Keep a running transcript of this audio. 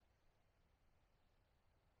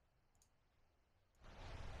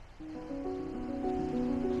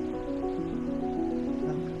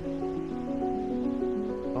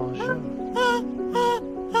Bonjour.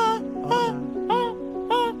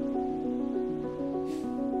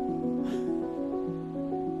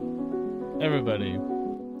 Everybody.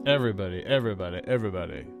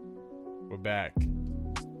 We're back.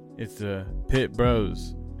 It's the Pit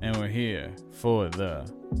Bros, and we're here for the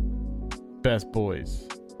Best Boys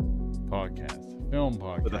podcast, film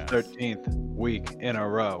podcast. For the 13th week in a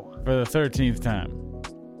row. For the 13th time.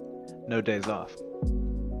 No days off.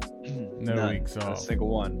 No weeks off. Not a single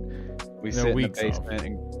one. We sit in the basement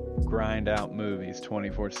and grind out movies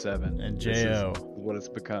 24/7. And J.O. what it's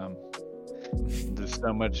become. There's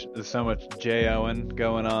so much J.O.ing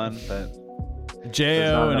going on that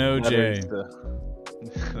J.O. and O.J.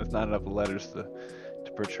 There's not enough letters to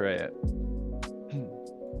portray it.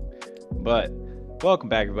 But welcome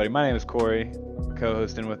back, everybody. My name is Corey,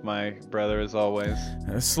 co-hosting with my brother as always.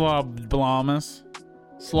 Slob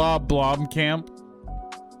Blomkamp. Blob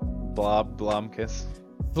Blomkus.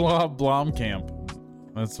 Slob Blomkamp.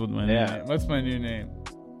 That's what my name. What's my new name?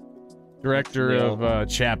 Director of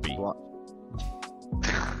Chappie.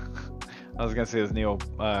 I was gonna say it's Neil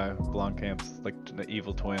Blomkamp's like the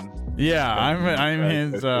evil twin. Yeah, I'm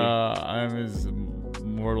his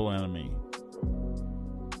mortal enemy.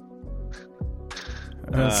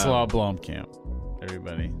 Slob Blomkamp.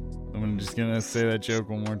 Everybody, I'm just gonna say that joke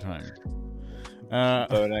one more time.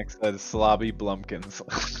 Bonex says Slobby Blumpkins.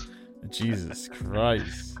 Jesus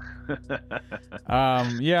Christ.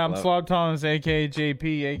 I'm Slob Thomas, aka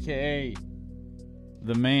JP, aka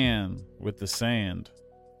the man with the sand.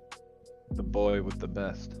 The boy with the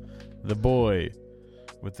best. The boy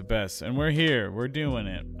with the best. And we're here. We're doing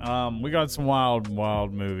it. We got some wild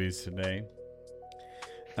movies today.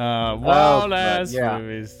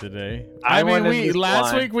 Movies today.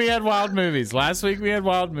 Last week we had wild movies.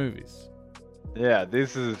 Yeah,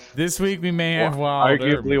 this week we may have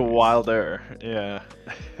arguably wilder. Yeah.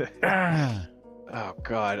 Oh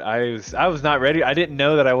God, I was not ready. I didn't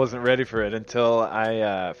know that I wasn't ready for it until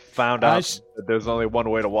I found out that there's only one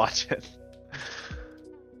way to watch it.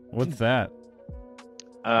 What's that?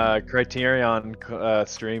 Criterion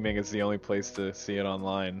streaming is the only place to see it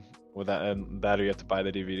online. With that, and that or you have to buy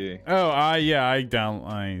the DVD. Oh, I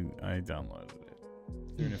downloaded it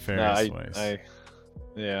through nefarious ways.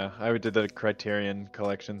 I did the Criterion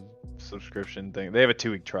Collection subscription thing. They have a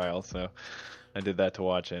 2-week trial, so I did that to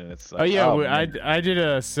watch it. And it's like, I did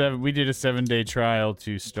a 7-day trial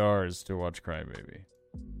to Stars to watch Crybaby.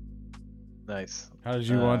 Nice. How did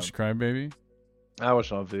you watch Crybaby? I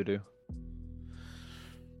watched it on Vudu.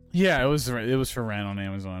 Yeah, it was for rent on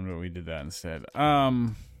Amazon, but we did that instead.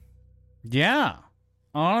 Yeah,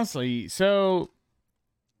 honestly. So,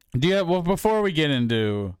 before we get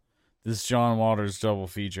into this John Waters double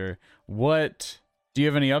feature, do you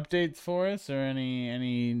have any updates for us or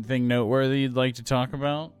anything noteworthy you'd like to talk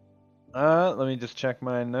about? Let me just check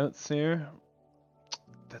my notes here.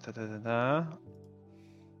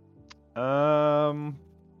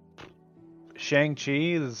 Shang-Chi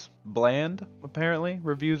is bland, apparently.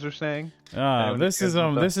 Reviews are saying. This is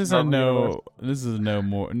no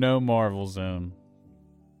Marvel zone.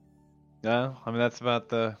 No, I mean that's about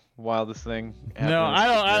the wildest thing. No,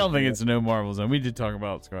 I don't think it's no Marvel zone. We did talk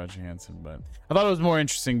about Scarlett Johansson, but I thought it was more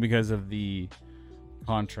interesting because of the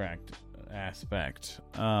contract aspect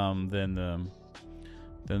than the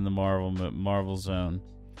Marvel zone.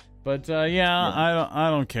 But I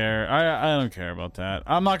don't care. I don't care about that.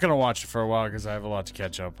 I'm not gonna watch it for a while because I have a lot to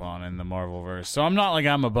catch up on in the Marvelverse. So I'm not like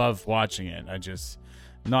I'm above watching it. I just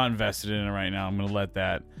not invested in it right now. I'm gonna let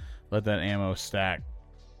that ammo stack.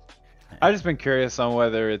 I've just been curious on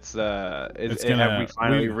whether have we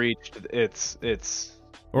finally reached its.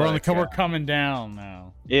 We're coming down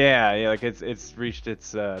now. Yeah, like it's reached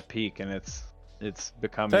its peak and it's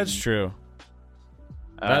becoming. That's true.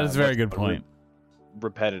 That is a very good point.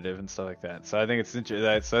 Repetitive and stuff like that. So I think it's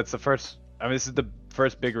interesting. So that's the first. I mean, this is the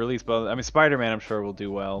first big release. But I mean, Spider-Man, I'm sure will do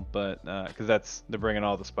well. But because they're bringing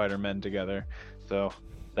all the Spider-Men together. So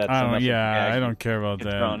that's. I don't care about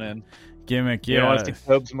that. Thrown in. Gimmick. Yeah. You want to see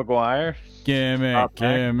Tobey Maguire?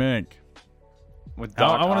 Gimmick. With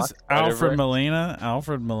Doc I want to see Alfred Molina.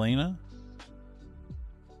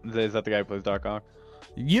 Is that the guy who plays Doc Ock?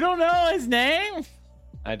 You don't know his name?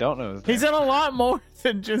 I don't know his name. He's in a lot more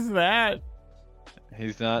than just that.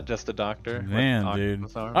 He's not just a doctor. Man,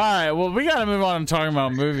 dude. All right, well, we gotta move on and talk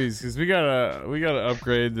about movies because we gotta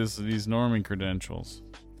upgrade these norming credentials.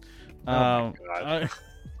 Oh my God.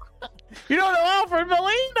 You don't know Alfred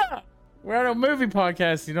Molina. We're at a movie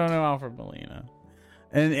podcast. You don't know Alfred Molina,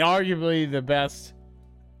 and arguably the best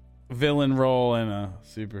villain role in a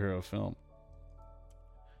superhero film.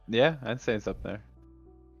 Yeah, I'd say it's up there.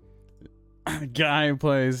 Guy who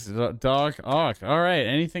plays Doc Ock. All right.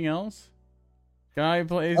 Anything else? Guy who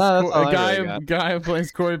plays That's all I really got. guy who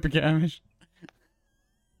plays Corey Pagamish.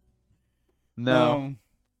 No.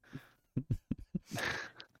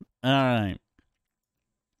 All right.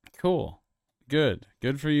 Cool. Good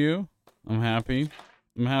for you. I'm happy.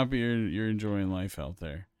 You're enjoying life out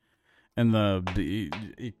there, and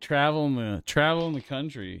the travel in the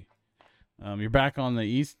country. You're back on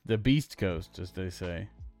the Beast Coast, as they say.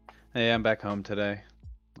 Hey, I'm back home today.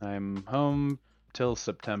 I'm home till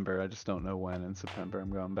September. I just don't know when in September I'm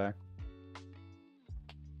going back.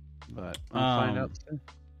 But I'll find out soon.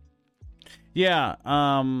 Yeah,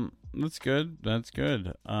 that's good.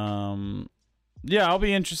 Yeah, I'll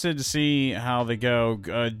be interested to see how they go.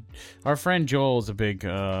 Our friend Joel is a big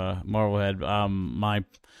Marvel head. My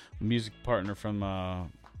music partner from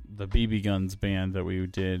the BB Guns band that we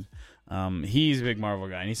did, he's a big Marvel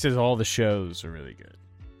guy, and he says all the shows are really good.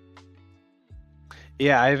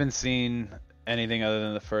 Yeah, I haven't seen anything other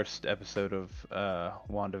than the first episode of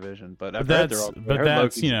WandaVision, but I've heard they're all. But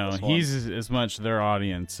that's he's as much their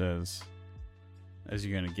audience as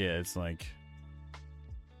you're gonna get. It's like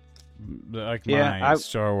my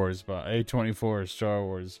Star Wars by A24 Star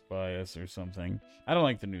Wars bias or something. I don't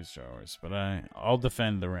like the new Star Wars, but I'll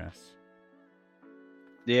defend the rest.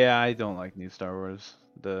 Yeah, I don't like new Star Wars.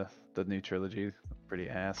 The new trilogy, pretty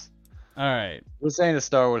ass. All right. We're saying a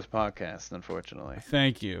Star Wars podcast, unfortunately.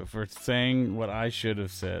 Thank you for saying what I should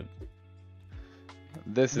have said.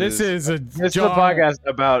 This is a podcast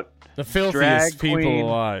about the filthiest people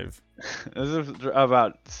alive. This is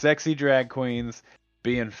about sexy drag queens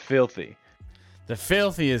being filthy. The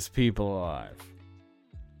filthiest people alive.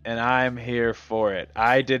 And I'm here for it.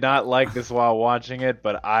 I did not like this while watching it,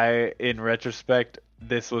 but in retrospect,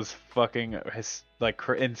 this was fucking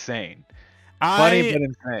insane. Funny but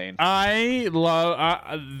insane. I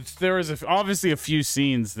love. There was obviously a few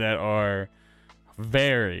scenes that are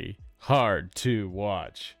very hard to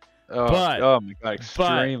watch. Oh my god,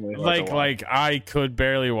 extremely hard to watch. Like I could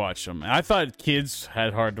barely watch them. I thought kids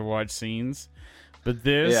had hard to watch scenes, but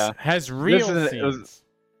this has real scenes.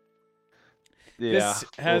 This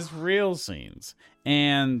has real scenes,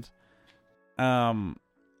 and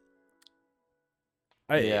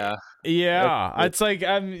it's like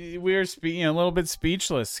we were speaking a little bit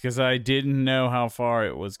speechless because I didn't know how far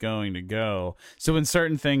it was going to go. So when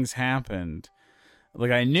certain things happened, like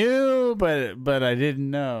I knew, but I didn't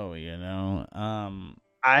know, you know.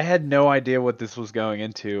 I had no idea what this was going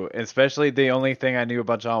into, especially the only thing I knew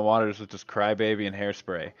about John Waters was just Crybaby and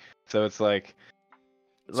Hairspray. So it's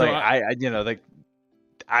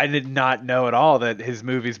I did not know at all that his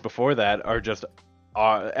movies before that are just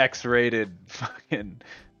X-rated fucking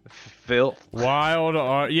filth. Wild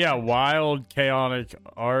art, wild chaotic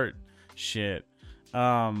art shit.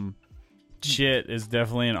 Shit is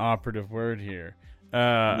definitely an operative word here.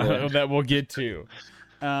 That we'll get to.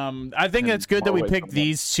 I think it's good that we picked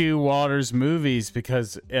these two Waters movies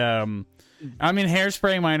because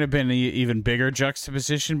Hairspray might have been an even bigger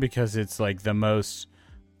juxtaposition because it's like the most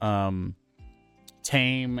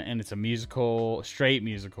tame and it's a musical, straight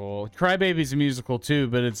musical. Crybaby's a musical too,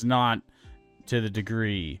 but it's not to the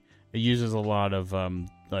degree. It uses a lot of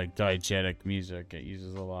like diegetic music. It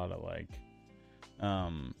uses a lot of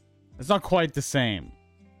it's not quite the same.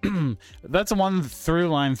 That's one through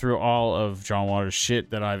line through all of John Waters'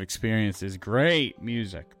 shit that I've experienced is great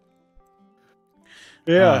music.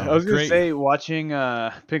 Yeah, I was gonna say watching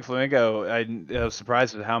Pink Flamingo, I was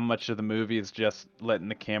surprised at how much of the movie is just letting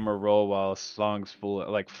the camera roll while a song's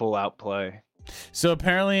full out play. So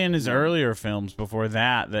apparently in his earlier films before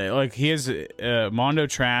that he has Mondo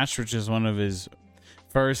Trash, which is one of his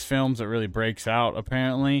first films that really breaks out.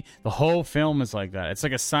 Apparently, the whole film is like that. It's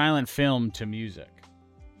like a silent film to music,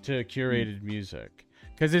 to curated music,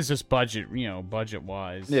 because it's just budget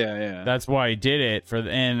wise. Yeah. That's why he did it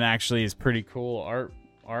and actually is pretty cool art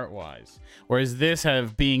wise. Whereas this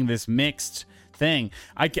being this mixed thing,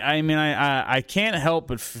 I can't help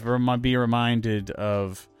but be reminded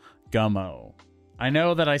of Gummo. I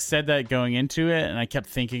know that I said that going into it, and I kept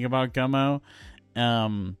thinking about Gummo.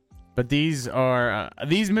 But these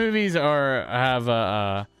movies have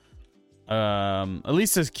at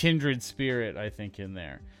least this kindred spirit, I think, in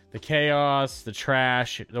there. The chaos, the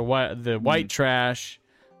trash, the white trash.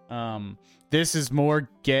 This is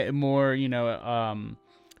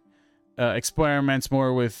experiments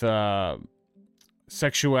more with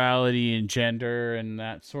sexuality and gender and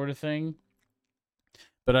that sort of thing.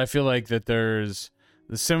 But I feel like that there's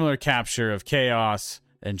the similar capture of chaos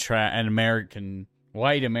and American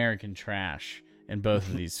white American trash in both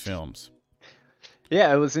of these films.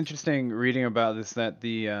 Yeah, it was interesting reading about this, that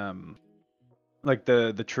the like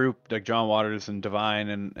the troupe, like John Waters and Divine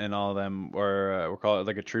and all of them were called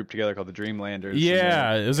like a troupe together called the Dreamlanders.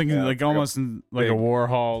 Yeah, it was like almost like a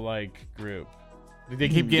Warhol like group. They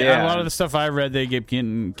keep getting a lot of the stuff I read. They keep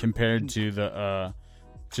getting compared to the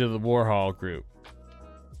Warhol group.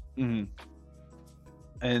 Mm-hmm.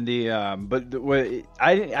 And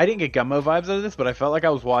I didn't get Gummo vibes out of this, but I felt like I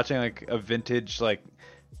was watching like a vintage like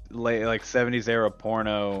late like 70s era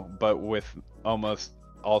porno, but with almost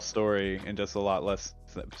all story and just a lot less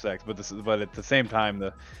sex. But at the same time,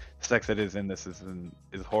 the sex that is in this is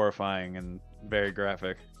horrifying and very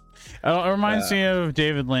graphic. It reminds me of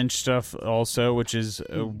David Lynch stuff also, which is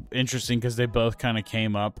interesting because they both kind of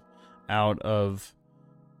came up out of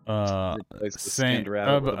they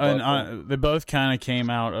both kind of came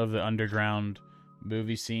out of the underground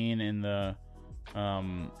movie scene in the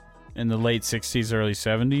late 60s, early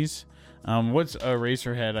 70s. What's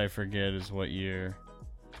Eraserhead? I forget is what year.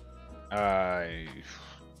 I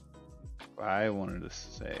wanted to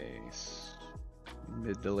say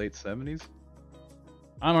mid to late 70s.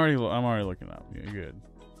 I'm already looking up. You're good.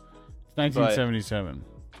 It's 1977.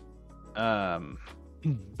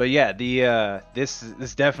 But yeah, the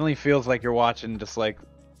this definitely feels like you're watching just like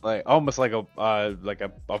almost like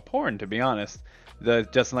a porn, to be honest.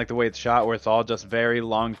 Just like the way it's shot, where it's all just very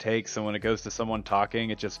long takes, and when it goes to someone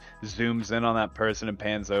talking, it just zooms in on that person and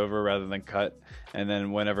pans over rather than cut. And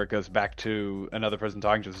then whenever it goes back to another person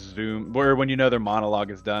talking, just zoom. Or when you know their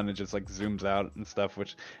monologue is done, it just like zooms out and stuff.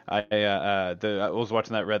 Which I was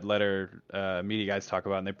watching that Red Letter media guys talk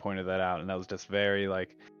about, and they pointed that out, and that was just very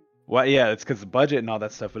like, well, yeah, it's because the budget and all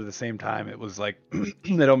that stuff, but at the same time, it was like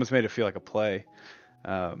it almost made it feel like a play.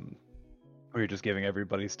 Where you're just giving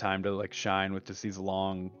everybody's time to like shine with just these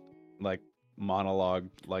long like monologue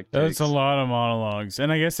like takes. That's a lot of monologues,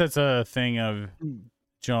 and I guess that's a thing of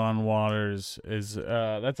John Waters is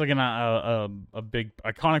that's like a big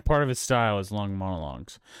iconic part of his style is long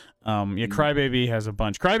monologues. Crybaby has a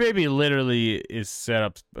bunch. Crybaby literally is set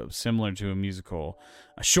up similar to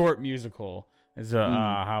a short musical is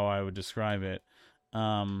how I would describe it.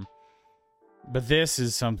 But this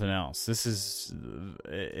is something else. This is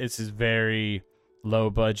very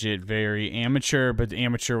low budget, very amateur, but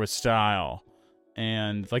amateur with style.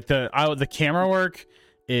 And like the camera work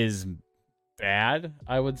is bad,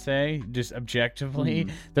 I would say, just objectively.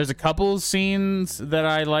 There's a couple of scenes that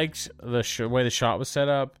I liked the way the shot was set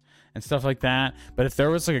up and stuff like that. But if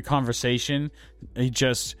there was like a conversation, you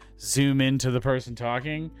just zoom into the person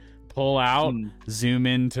talking, pull out, zoom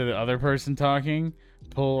into the other person talking,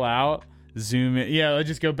 pull out, zoom in. Yeah, let's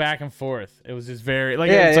just go back and forth. It was just very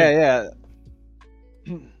like yeah.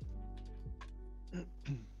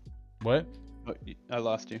 What? Oh, I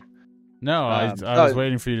lost you. No, I was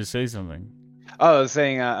waiting for you to say something. Oh, I was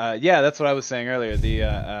saying, yeah, that's what I was saying earlier.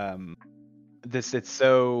 It's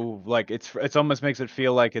so like it's almost makes it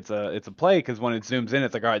feel like it's a play, because when it zooms in,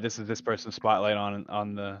 it's like, all right, this is this person's spotlight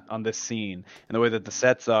on this scene, and the way that the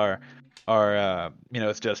sets are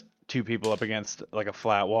it's just two people up against like a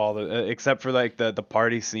flat wall, except for like the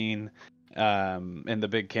party scene, and the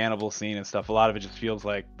big cannibal scene and stuff. A lot of it just feels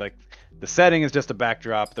like the setting is just a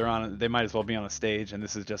backdrop. They might as well be on a stage, and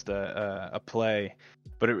this is just a play.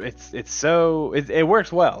 But it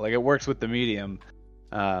works well. Like it works with the medium,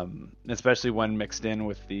 especially when mixed in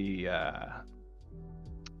with the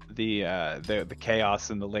chaos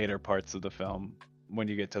in the later parts of the film. When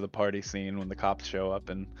you get to the party scene, when the cops show up,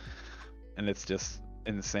 and it's just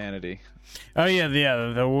insanity. Oh yeah.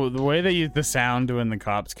 The way they use the sound when the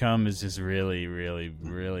cops come is just really, really,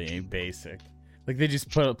 really basic. Like they just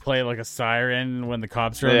play like a siren when the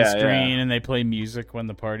cops are on the screen, and they play music when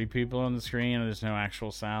the party people are on the screen, and there's no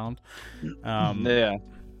actual sound. Yeah.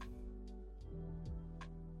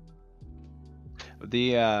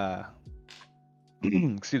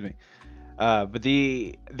 Excuse me. But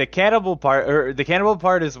the cannibal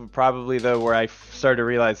part is probably though where I started to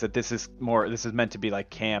realize that this is meant to be like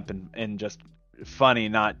camp and just funny,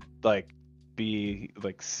 not like be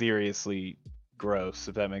like seriously gross,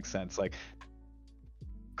 if that makes sense. Like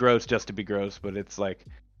gross just to be gross, but it's like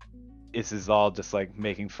this is all just like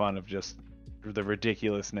making fun of just the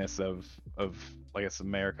ridiculousness of I guess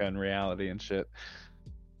America and reality and shit.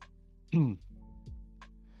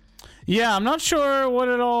 Yeah, I'm not sure what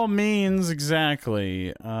it all means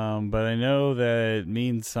exactly, but I know that it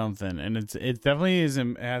means something, and it definitely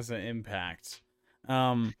has an impact.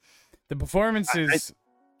 The performances.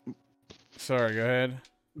 Sorry, go ahead.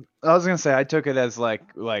 I was gonna say I took it as like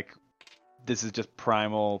this is just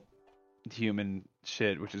primal human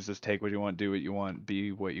shit, which is just take what you want, do what you want,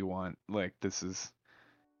 be what you want. Like this is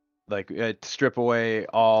like strip away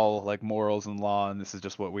all like morals and law, and this is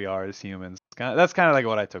just what we are as humans. That's kind of like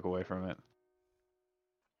what I took away from it.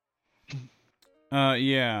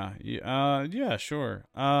 Yeah, sure.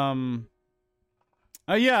 Yeah,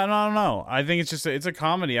 I don't know. I think it's a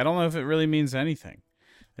comedy. I don't know if it really means anything.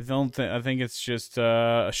 I think it's just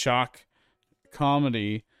a shock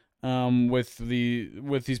comedy with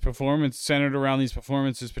these performances centered around these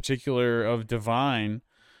performances, particular of Divine,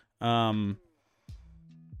 who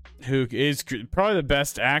is probably the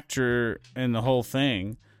best actor in the whole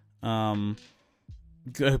thing,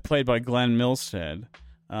 played by Glenn Milstead.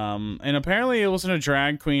 And apparently it wasn't a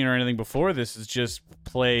drag queen or anything before this. It just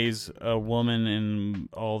plays a woman in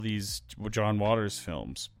all these John Waters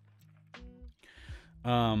films.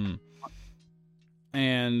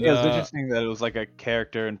 And yeah, it's interesting that it was like a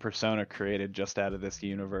character and persona created just out of this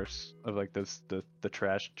universe of like the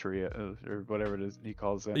trash trio or whatever it is he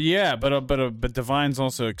calls it. Yeah, but Divine's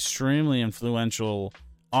also extremely influential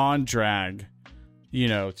on drag,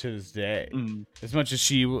 to this day. As much as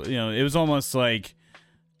she, it was almost like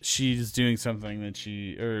she's doing something that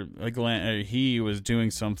he was doing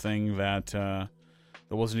something that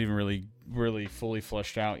wasn't even really fully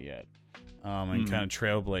fleshed out yet, and kind of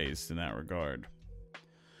trailblazed in that regard.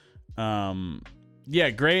 Yeah,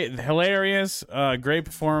 great, hilarious, great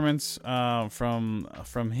performance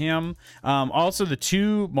from him. Also the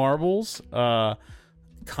two marbles,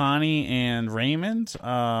 Connie and Raymond,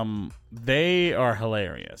 they are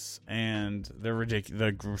hilarious, and they're ridiculous.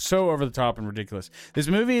 They're so over the top and ridiculous. This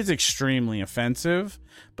movie is extremely offensive,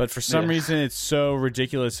 but for some reason it's so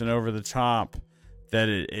ridiculous and over the top that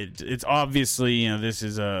it's obviously, this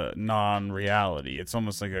is a non-reality. It's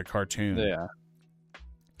almost like a cartoon. Yeah.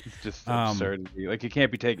 It's just absurdity. Like you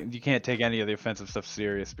can't take any of the offensive stuff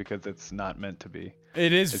serious because it's not meant to be.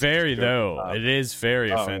 It is it is very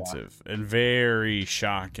offensive and very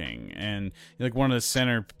shocking. And like one of the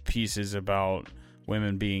centerpieces about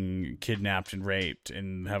women being kidnapped and raped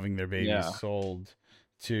and having their babies sold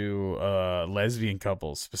to lesbian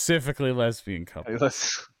couples, specifically lesbian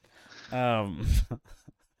couples.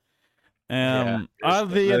 The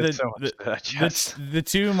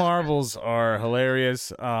two marbles are hilarious.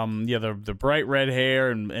 The bright red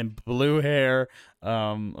hair and blue hair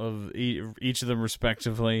of each of them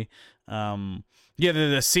respectively.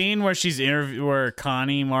 The scene where where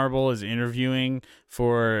Connie Marble is interviewing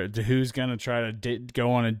for who's gonna try to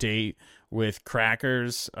go on a date with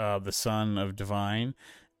Crackers, the son of Divine.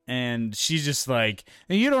 And she's just like,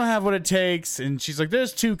 you don't have what it takes. And she's like,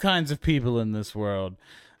 there's two kinds of people in this world.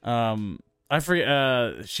 I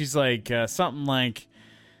forget. She's like something like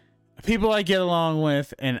people I get along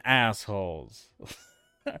with and assholes.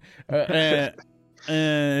 And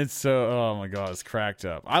it's so, oh my god, it's cracked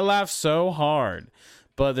up. I laugh so hard,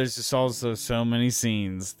 but there's just also so many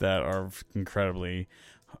scenes that are incredibly,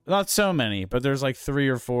 not so many, but there's like 3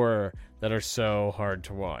 or 4 that are so hard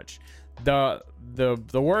to watch. The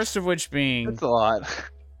worst of which being, that's a lot.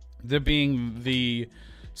 The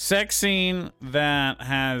sex scene that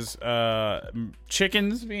has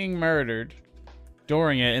chickens being murdered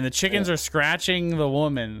during it, and the chickens are scratching the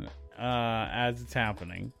woman as it's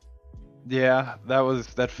happening. Yeah,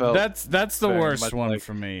 that felt. That's the worst one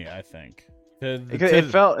for me, I think.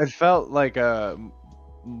 It felt like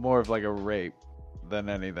more of like a rape than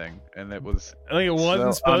anything, and it was like it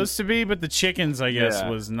wasn't supposed to be, but the chickens, I guess,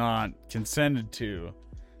 was not consented to,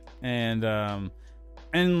 and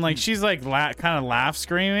like she's like kind of laugh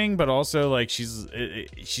screaming, but also like she's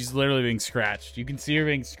literally being scratched. You can see her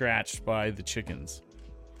being scratched by the chickens.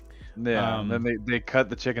 Yeah, and then they cut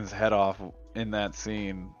the chicken's head off in that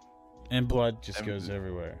scene, and blood just goes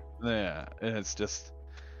everywhere. Yeah, and it's just,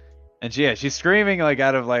 and she's screaming like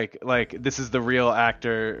out of like this is the real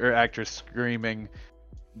actor or actress screaming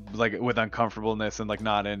like with uncomfortableness and like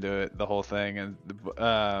not into it, the whole thing, and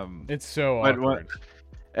it's so awkward.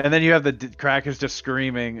 And then you have the Crackers just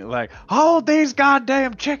screaming like, "Hold these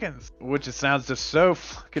goddamn chickens!" Which it sounds just so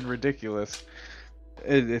fucking ridiculous.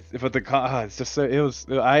 It's just so, it was.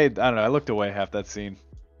 I don't know. I looked away half that scene.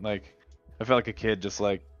 Like I felt like a kid just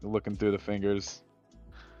like looking through the fingers.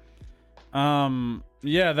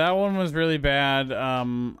 Yeah, that one was really bad.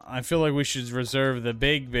 I feel like we should reserve the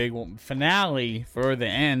big finale for the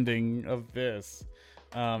ending of this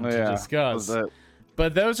to discuss.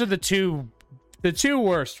 But those are the two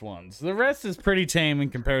worst ones. The rest is pretty tame in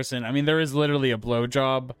comparison. I mean, there is literally a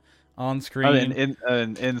blowjob on screen.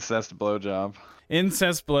 An incest blowjob.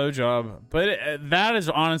 Incest blowjob, but that is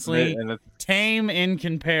honestly tame in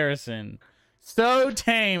comparison. So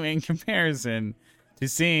tame in comparison to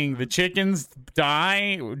seeing the chickens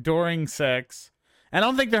die during sex. I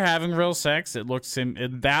don't think they're having real sex. It looks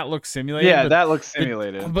that looks simulated. Yeah, that looks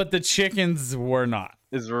simulated. But the chickens were not.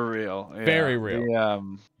 Is real. Yeah. Very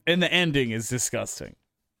real. And the ending is disgusting.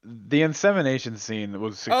 The insemination scene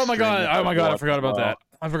was. Oh my god! I forgot about that.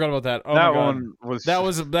 I forgot about that. Oh that my god. one was.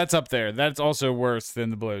 That's up there. That's also worse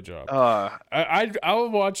than the blowjob. I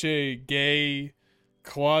would watch a gay,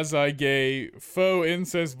 quasi-gay, faux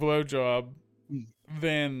incest blowjob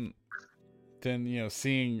than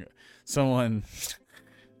seeing someone.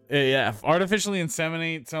 Artificially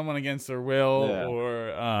inseminate someone against their will, or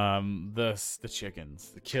the chickens,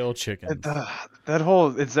 the kill chickens. That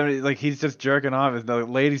whole inseminate, like he's just jerking off, and the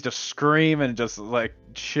lady's just screaming, just like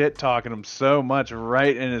shit talking him so much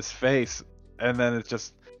right in his face, and then it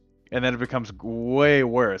becomes way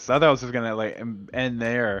worse. I thought it was just gonna like end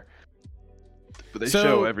there, but they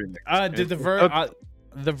show everything. Did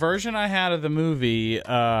the version I had of the movie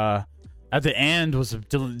at the end was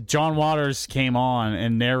John Waters came on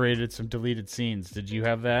and narrated some deleted scenes. Did you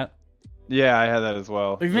have that? Yeah, I had that as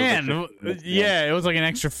well. Like, it was like an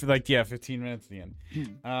extra 15 minutes at the end.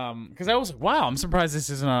 Because I was like, wow, I'm surprised this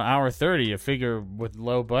isn't an hour 30. I figure with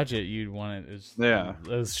low budget, you'd want it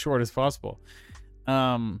as short as possible.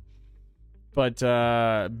 But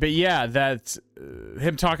yeah, that's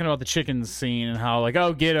him talking about the chicken scene and how like,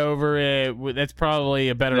 oh, get over it. That's probably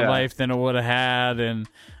a better life than it would have had, and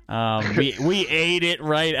we ate it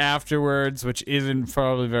right afterwards, which isn't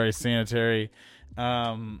probably very sanitary.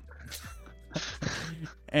 And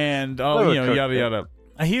yada yada.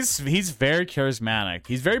 He's very charismatic.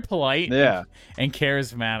 He's very polite. And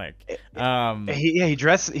charismatic.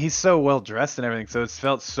 He's so well dressed and everything. So it's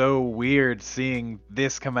felt so weird seeing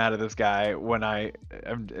this come out of this guy when I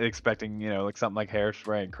am expecting, like something like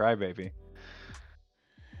Hairspray and Crybaby.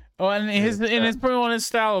 Oh, and his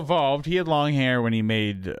style evolved. He had long hair when he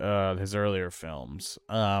made his earlier films.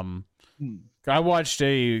 I watched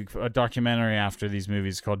a documentary after these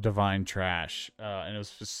movies called Divine Trash, and it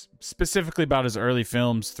was specifically about his early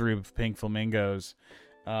films through Pink Flamingos.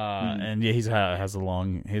 And yeah, he has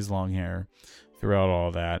his long hair throughout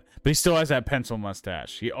all that, but he still has that pencil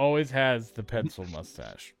mustache. He always has the pencil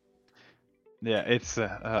mustache. Yeah, it's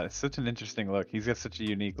such an interesting look. He's got such a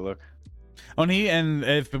unique look. I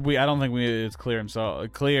don't think it's clear himself.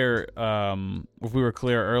 If we were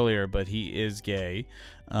clear earlier, but he is gay.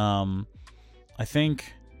 I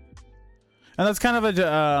think, and that's kind of a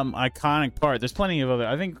iconic part. There's plenty of other.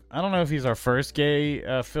 I don't know if he's our first gay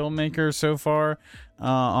filmmaker so far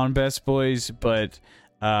on Best Boys, but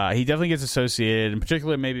he definitely gets associated, in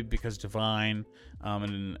particular maybe because Divine,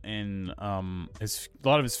 and a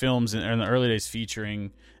lot of his films in the early days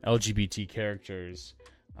featuring LGBT characters.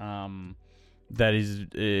 That is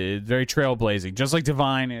very trailblazing, just like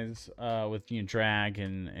Divine is with drag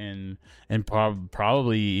and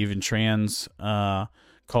probably even trans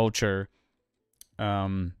culture.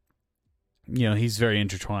 He's very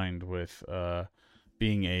intertwined with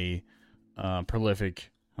being a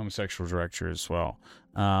prolific homosexual director as well.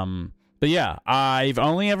 But yeah, I've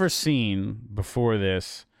only ever seen before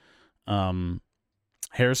this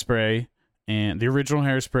Hairspray. And the original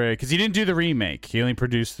Hairspray, because he didn't do the remake. He only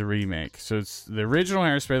produced the remake. So it's the original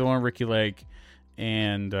Hairspray, the one with Ricky Lake.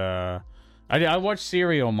 And I watched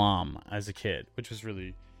Serial Mom as a kid, which was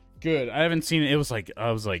really good. I haven't seen it. It was like,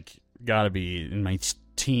 I was like, gotta be in my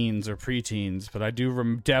teens or preteens. But I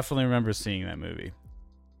do definitely remember seeing that movie.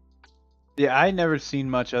 Yeah, I never seen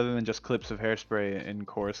much other than just clips of Hairspray in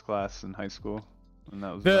chorus class in high school. And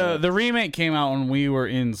that was the remake came out when we were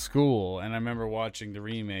in school, and I remember watching the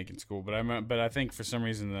remake in school. But I think for some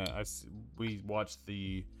reason we watched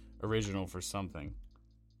the original for something.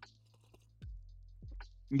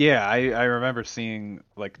 Yeah, I remember seeing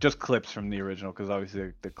like just clips from the original, because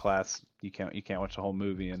obviously the class you can't watch the whole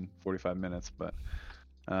movie in 45 minutes. But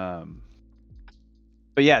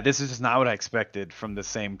yeah, this is just not what I expected from the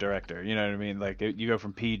same director. You know what I mean? Like you go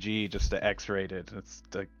from PG just to X-rated. It's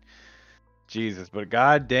like. Jesus, but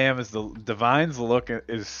goddamn, is the Divine's look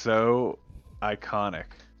is so iconic,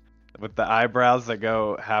 with the eyebrows that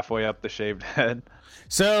go halfway up the shaved head.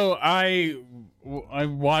 So I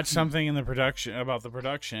watched something in the production about the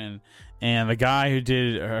production, and the guy who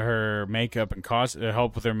did her makeup and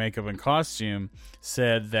help with her makeup and costume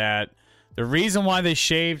said that the reason why they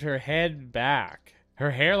shaved her head back,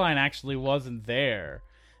 her hairline actually wasn't there.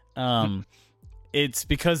 It's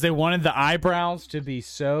because they wanted the eyebrows to be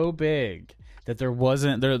so big that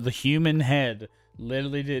the human head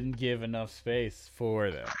literally didn't give enough space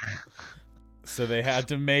for them. So they had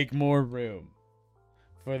to make more room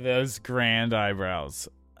for those grand eyebrows.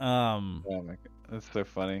 That's so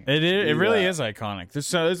funny. It really is iconic.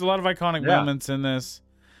 There's a lot of iconic moments in this.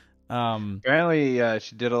 Apparently,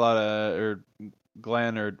 she did a lot of, or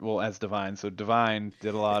Glenn, or well, as Divine. So Divine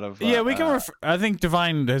did a lot of. Yeah, we can. I think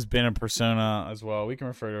Divine has been a persona as well. We can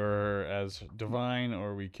refer to her as Divine,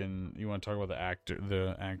 or we can. You want to talk about the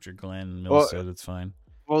actor Glenn Milstead? It's fine.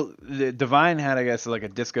 Well, Divine had, I guess, like a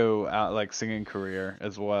disco singing career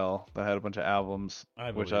as well. That had a bunch of albums,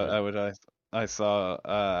 which I saw.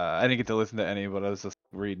 I didn't get to listen to any, but I was just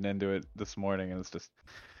reading into it this morning, and it's just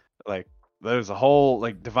like there's a whole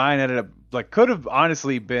like Divine ended up like could have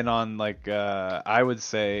honestly been on like I would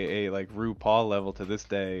say a like RuPaul level to this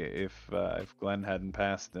day if Glenn hadn't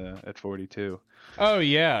passed at 42. Oh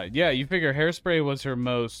yeah. You figure Hairspray was her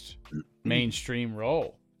most mainstream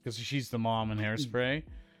role because she's the mom in Hairspray.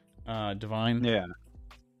 Divine.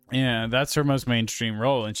 Yeah, that's her most mainstream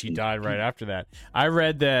role, and she died right after that. I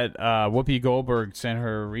read that Whoopi Goldberg sent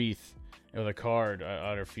her a wreath with a card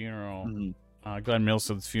at her funeral, Glenn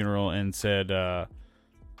Milstead's funeral, and said,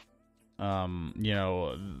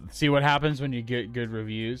 see what happens when you get good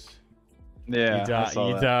reviews? Yeah, you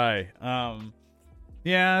die.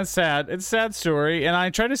 Yeah, it's sad. It's a sad story, and I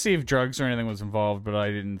tried to see if drugs or anything was involved, but I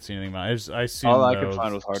didn't see anything about it. I assumed all I could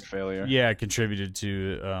find was heart failure. Yeah, it contributed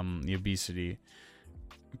to the obesity.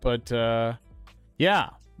 But yeah,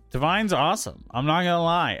 Divine's awesome. I'm not gonna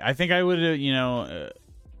lie. I think I would have,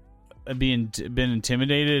 been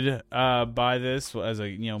intimidated by this as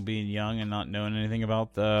being young and not knowing anything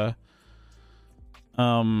about the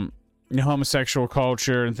homosexual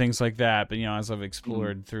culture and things like that. But as I've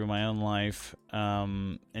explored through my own life,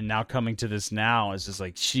 and now coming to this now, it's just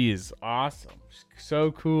like she is awesome, so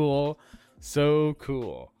cool.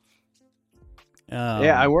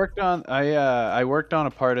 I worked on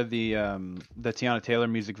a part of the Tiana Taylor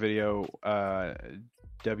music video,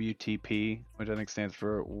 WTP, which I think stands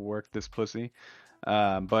for Work This Pussy.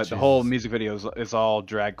 But the whole music video is all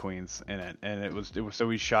drag queens in it, and it was so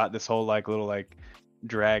we shot this whole little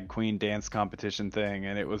drag queen dance competition thing,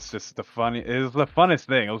 and it was just the funnest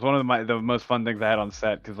thing. It was one of the most fun things I had on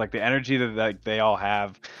set, because the energy that they all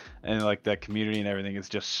have and the community and everything is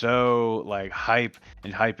just so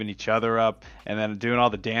hyping each other up, and then doing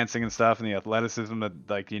all the dancing and stuff and the athleticism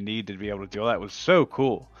that you need to be able to do all that was so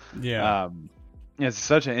cool. It's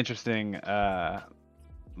such an interesting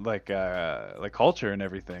culture and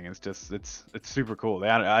everything. It's just it's super cool.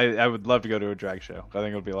 I would love to go to a drag show. I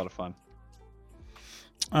think it would be a lot of fun.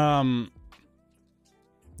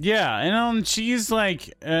 Yeah, and she's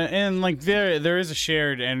there is a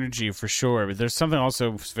shared energy for sure, but there's something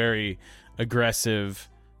also very aggressive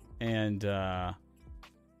and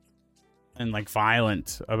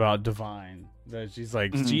violent about Divine. That she's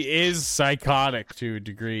she is psychotic to a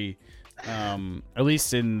degree. At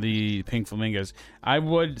least in the Pink Flamingos.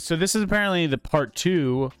 So this is apparently the part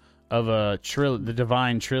 2 of the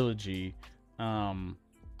Divine trilogy.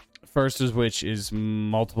 First of which is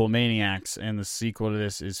Multiple Maniacs, and the sequel to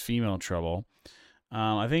this is Female Trouble.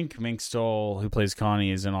 I think Mink Stoll, who plays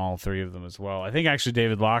Connie, is in all 3 of them as well. I think actually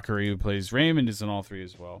David Lockery, who plays Raymond, is in all 3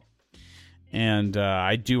 as well. And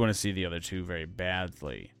I do want to see the other 2 very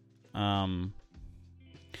badly.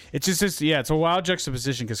 It's just it's a wild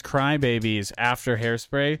juxtaposition, because Crybaby is after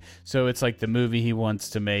Hairspray, so it's like the movie he wants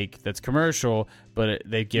to make that's commercial, but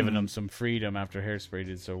they've given him some freedom after Hairspray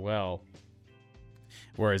did so well.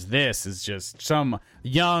 Whereas this is just some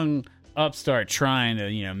young upstart trying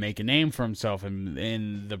to, make a name for himself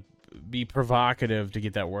and be provocative to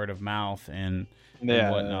get that word of mouth and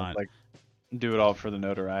whatnot. Do it all for the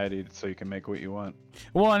notoriety so you can make what you want.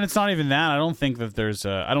 Well, and it's not even that. I don't think there's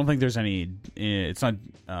any. It's not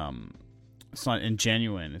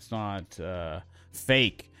ingenuine. It's not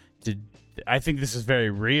fake. I think this is very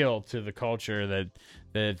real to the culture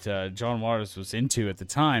that John Waters was into at the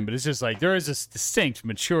time, but it's just there is this distinct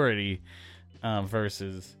maturity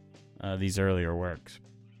versus these earlier works.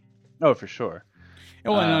 Oh, for sure.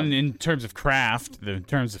 Well, and in terms of craft, in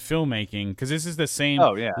terms of filmmaking, because this is the same,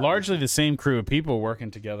 largely the same crew of people working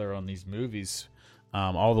together on these movies,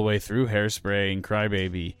 all the way through Hairspray and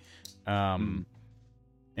Crybaby,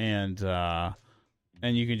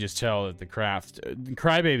 and you can just tell that the craft,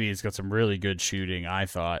 Crybaby has got some really good shooting. I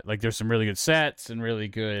thought there's some really good sets and really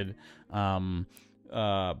good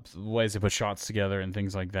ways they put shots together and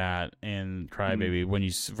things like that. And Crybaby, when you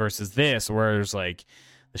versus this, where there's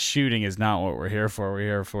the shooting is not what we're here for. We're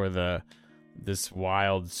here for this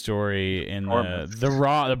wild story and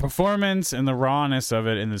the performance and the rawness of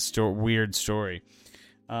it in the weird story.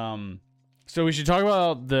 So we should talk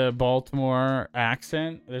about the Baltimore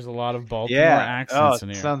accent. There's a lot of Baltimore Yeah. accents in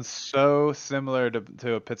It here. sounds so similar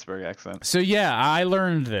to a Pittsburgh accent. So yeah, I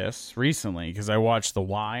learned this recently because I watched The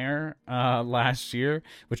Wire last year,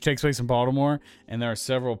 which takes place in Baltimore, and there are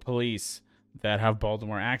several police that have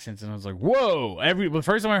Baltimore accents, and I was like, "Whoa!" The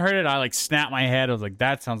first time I heard it, I like snapped my head. I was like,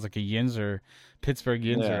 "That sounds like a Pittsburgh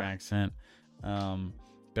Yinzer accent."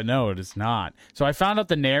 But no, it is not. So I found out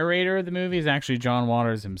the narrator of the movie is actually John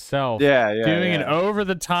Waters himself. Doing an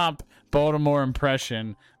over-the-top Baltimore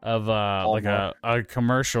impression of like a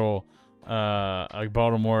commercial, a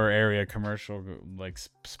Baltimore area commercial like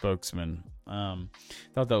spokesman.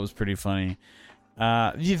 Thought that was pretty funny.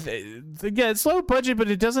 Yeah, it's low budget, but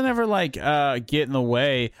it doesn't ever like get in the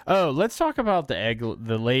way. Oh, let's talk about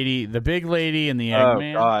the big lady, and the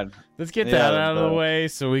Eggman. Oh God, let's get that out of the way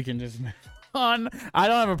so we can just move on. I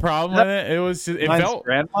don't have a problem with it. It was just, it felt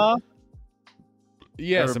grandma.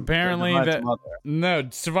 Yes, apparently that mother. No,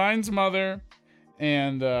 Divine's mother,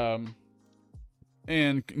 and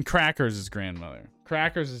Crackers' is grandmother.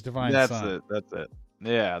 Crackers is Divine's son. That's it.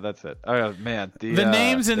 Yeah, that's it. Oh man, the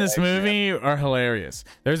names in this movie are hilarious.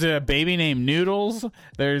 There's a baby named Noodles.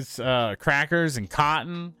 There's Crackers and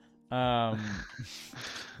Cotton. The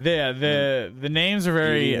names are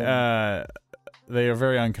very they are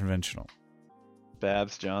very unconventional.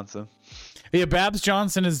 Babs Johnson. Yeah, Babs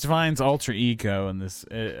Johnson is Divine's alter ego in this.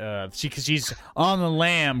 She's on the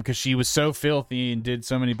lam because she was so filthy and did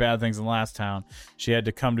so many bad things in the last town. She had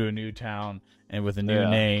to come to a new town and with a new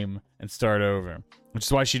name and start over, which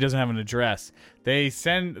is why she doesn't have an address.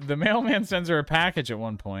 The mailman sends her a package at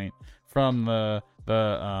one point from the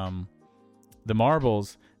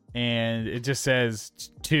Marbles, and it just says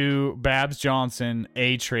to Babs Johnson,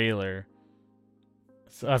 a trailer.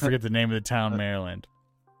 I forget the name of the town, Maryland.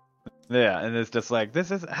 Yeah, and it's just like,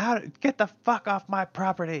 this is how get the fuck off my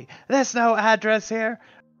property. There's no address here.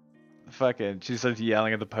 Fucking, she starts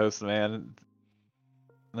yelling at the postman.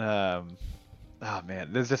 Oh man,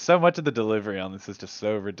 there's just so much of the delivery on this is just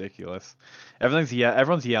so ridiculous. Everyone's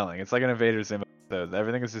yelling. It's like an Invader Zim episode.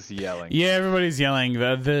 Everything is just yelling. Yeah, everybody's yelling.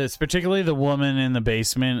 Particularly the woman in the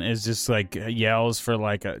basement is just like yells for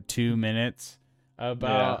like 2 minutes.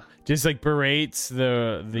 Just like berates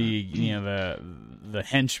the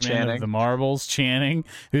henchman Channing. Of the Marbles, Channing,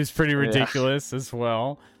 who's pretty ridiculous as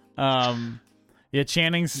well. Channing's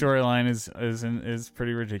storyline is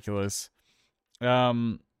pretty ridiculous.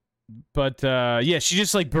 She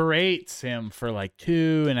just like berates him for like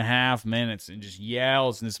 2.5 minutes and just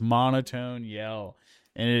yells in this monotone yell,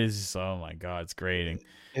 and it is just, oh my god, it's grating.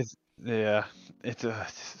 It's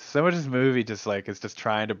so much of this movie just like it's just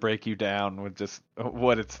trying to break you down with just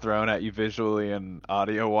what it's thrown at you visually and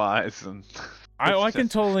audio wise, and I can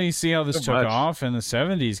totally see how this took off in the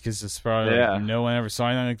 70s because it's probably like, no one ever saw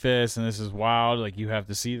anything like this, and this is wild. Like you have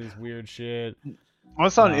to see this weird shit. I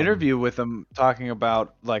saw an interview with him talking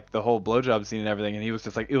about like the whole blowjob scene and everything, and he was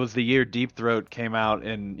just like, it was the year Deep Throat came out,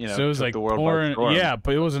 and so it was like the world by storm. Yeah,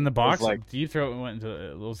 but it was in the box. Like Deep Throat went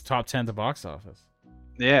into it was top 10 at the box office.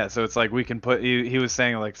 Yeah, so it's like we can put. He was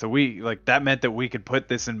saying like, so we like that meant that we could put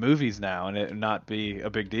this in movies now and it not be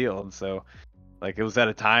a big deal, and so like it was at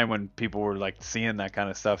a time when people were like seeing that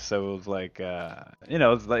kind of stuff. So it was like,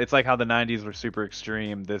 it's like how the '90s were super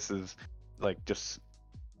extreme. This is like just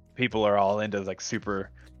people are all into like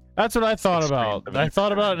super. That's what I thought about. I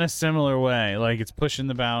thought about it in a similar way. Like it's pushing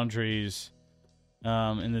the boundaries,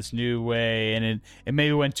 in this new way, and it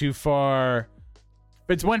maybe went too far.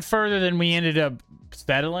 It went further than we ended up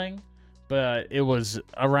settling, but it was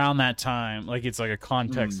around that time. Like it's like a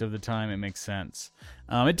context of the time. It makes sense.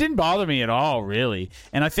 It didn't bother me at all, really.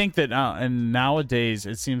 And I think that and nowadays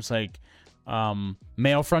it seems like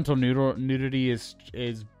male frontal nudity is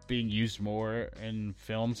being used more in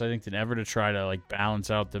films, I think, than ever to try to like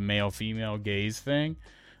balance out the male-female gaze thing.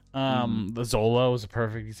 The Zola was a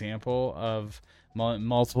perfect example of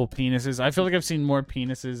multiple penises. I feel like I've seen more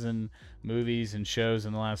penises in movies and shows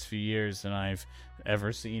in the last few years than I've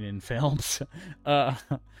ever seen in films that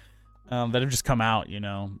have just come out.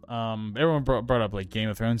 Everyone brought up like Game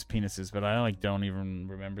of Thrones penises, but I don't even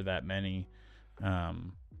remember that many. But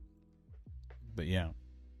yeah,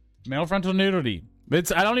 male frontal nudity.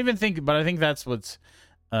 I don't even think, but I think that's what's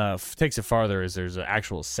takes it farther. Is there's an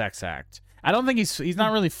actual sex act. I don't think he's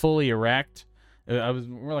not really fully erect. I was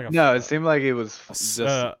more like it seemed like it was just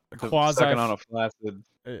sucking on a flaccid.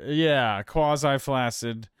 Quasi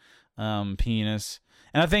flaccid penis,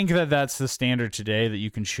 and I think that's the standard today, that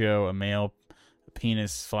you can show a male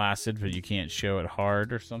penis flaccid, but you can't show it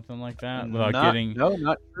hard or something like that without Not, getting. no,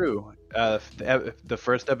 not true. The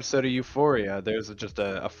first episode of Euphoria, there's just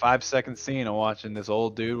a 5-second scene of watching this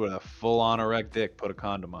old dude with a full-on erect dick put a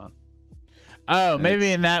condom on. Oh,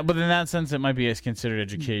 maybe in that, but in that sense, it might be as considered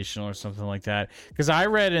educational or something like that. Because I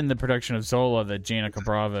read in the production of Zola that Janica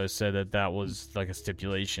Bravo said that was like a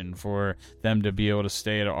stipulation for them to be able to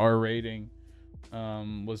stay at an R rating.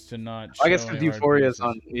 Was to not. I guess show because any hard Euphoria is penises.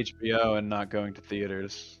 on HBO and not going to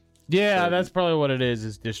theaters. Yeah, So- that's probably what it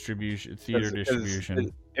is distribution, theater 'Cause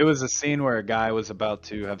distribution. It was a scene where a guy was about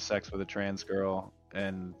to have sex with a trans girl,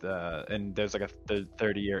 and there's like a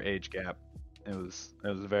 30-year age gap. It was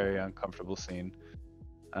a very uncomfortable scene.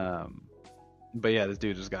 But yeah, this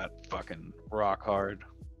dude just got fucking rock hard.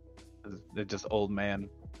 It's just old man.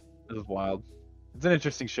 It was wild. It's an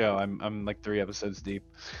interesting show. I'm like 3 episodes deep,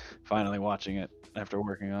 finally watching it after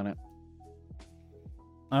working on it.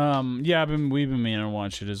 Yeah, we've been meaning to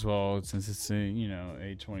watch it as well since it's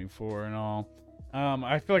A24 and all.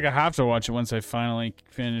 I feel like I have to watch it once I finally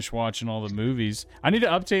finish watching all the movies. I need to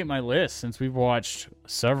update my list since we've watched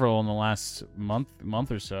several in the last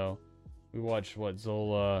month or so. We watched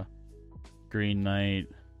Zola, Green Knight.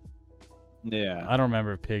 Yeah. I don't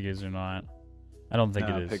remember if Pig is or not. I don't think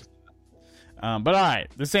No, it is. Pig's- But all right,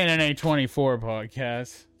 this ain't an A24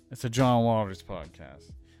 podcast. It's a John Waters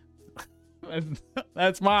podcast.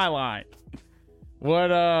 That's my line.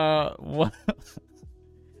 What?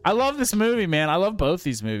 I love this movie, man. I love both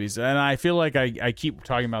these movies, and I feel like I keep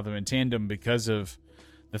talking about them in tandem because of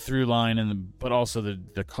the through line but also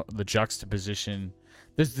the juxtaposition.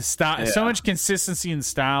 There's the style, so much consistency in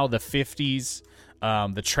style. The 50s,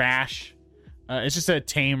 the trash. It's just a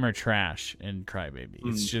tamer trash in Crybaby.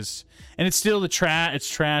 It's just, and it's still it's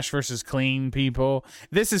trash versus clean people.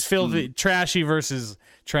 This is filthy, trashy versus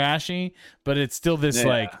trashy, but it's still this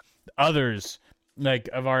like others, like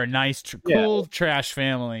of our nice, cool trash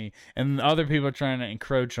family, and other people are trying to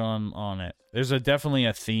encroach on it. There's definitely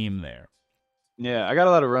a theme there. Yeah, I got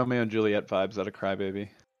a lot of Romeo and Juliet vibes out of Crybaby.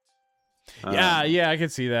 Yeah, I can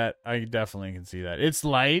see that. I definitely can see that. It's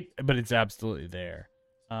light, but it's absolutely there.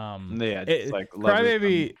 Yeah, just like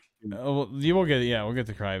Crybaby. We'll get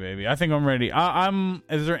to Crybaby. I think I'm ready.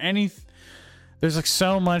 Is there any? There's like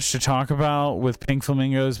so much to talk about with Pink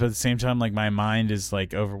Flamingos, but at the same time, like my mind is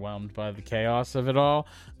like overwhelmed by the chaos of it all.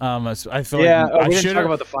 I feel like we I should didn't talk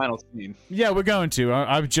about the final scene. Yeah, we're going to.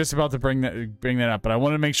 I'm just about to bring that up, but I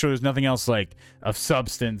want to make sure there's nothing else like of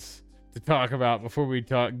substance to talk about before we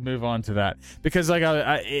move on to that, because like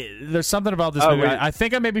there's something about this movie. I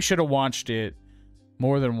think I maybe should have watched it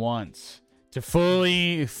more than once to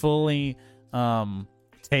fully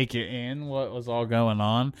take it in what was all going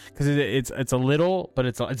on, because it's a little, but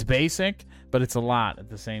it's basic, but it's a lot at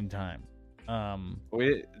the same time. The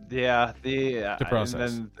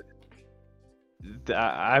process. And then,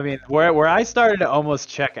 I mean, where I started to almost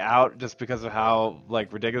check out just because of how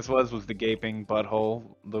like ridiculous it was the gaping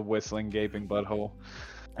butthole, the whistling gaping butthole.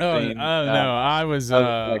 No, I was in.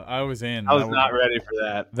 I was not ready for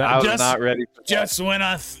that. I was not ready for that. Just when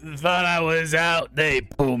I thought I was out, they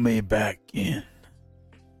pulled me back in.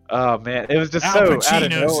 Oh man, it was just Al so out of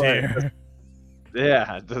Pacino's nowhere. here.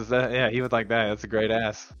 Yeah, does that? Yeah, he would like that. That's a great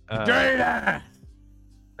ass. Great ass.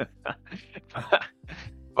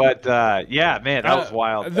 But yeah, man, that was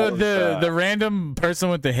wild. The random person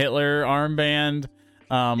with the Hitler armband,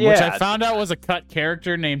 which I found out was a cut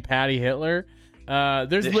character named Patty Hitler.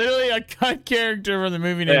 There's literally a cut character from the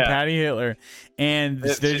movie named Patty Hitler, and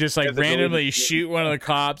they just like randomly shoot one of the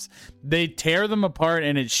cops. They tear them apart,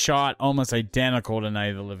 and it's shot almost identical to Night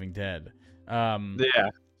of the Living Dead.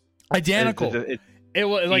 Identical. It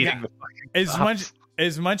was like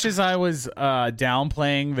as much as I was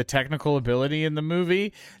downplaying the technical ability in the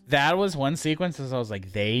movie, that was one sequence as I was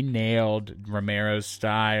like, they nailed Romero's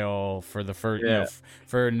style for the first,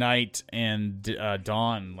 for Night and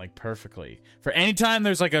Dawn, like perfectly. For any time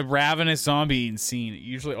there's like a ravenous zombie eating scene, it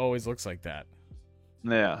usually always looks like that.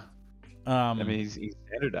 Yeah. I mean, he's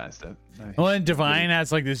standardized it. Well, and Divine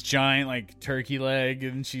has like this giant like turkey leg,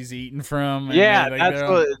 and she's eating from. And That's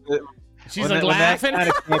what. She's like laughing.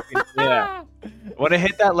 When it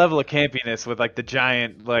hit that level of campiness with like the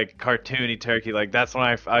giant like cartoony turkey, like that's when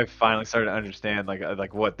I finally started to understand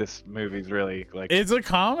like what this movie's really like. It's a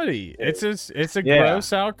comedy. It's a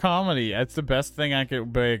gross out comedy. That's the best thing I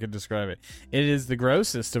could describe it. It is the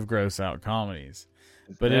grossest of gross out comedies,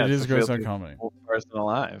 but it is gross out comedy. Person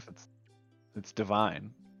alive. It's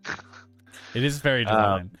divine. It is very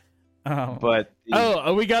divine. But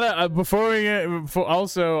we gotta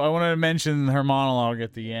also I wanted to mention her monologue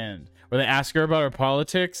at the end where they ask her about her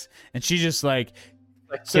politics, and she just like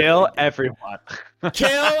Kill everyone.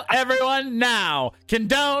 Kill everyone now.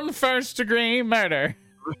 Condone first degree murder.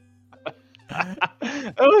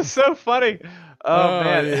 That was so funny. Oh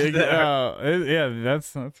man. Yeah,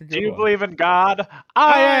 that's a good Do you one. believe in God?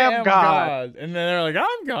 I am God. And then they're like,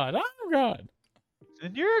 I'm God. I'm God.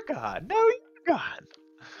 And you're God. No, you're God.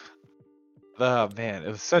 Oh man, it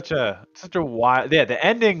was such a wild. Yeah, the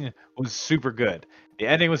ending was super good. The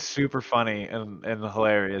ending was super funny and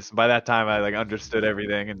hilarious. By that time, I like understood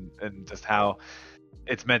everything and just how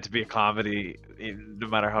it's meant to be a comedy, no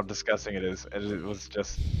matter how disgusting it is. And it was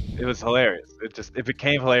hilarious. It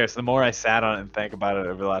became hilarious. The more I sat on it and think about it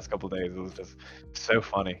over the last couple of days, it was just so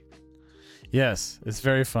funny. Yes, it's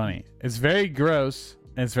very funny. It's very gross.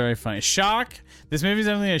 And it's very funny. Shock. This movie's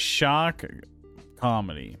definitely a shock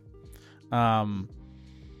comedy. I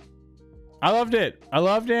loved it.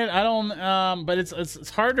 I don't. But it's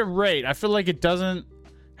hard to rate. I feel like it doesn't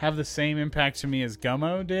have the same impact to me as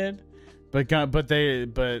Gummo did. But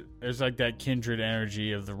there's like that kindred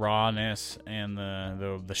energy of the rawness and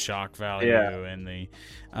the shock value and the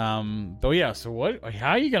but yeah. So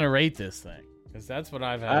how are you gonna rate this thing? Because that's what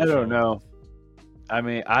I've had. I don't know. I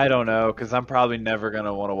mean, I don't know because I'm probably never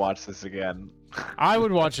gonna want to watch this again. I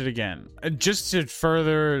would watch it again just to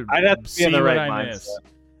further. I'd have to see be in the what right I mindset. missed.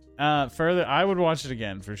 Further, I would watch it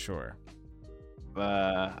again for sure.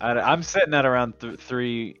 I'm sitting at around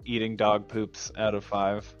 3 eating dog poops out of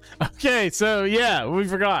 5. Okay, so yeah, we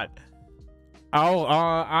forgot.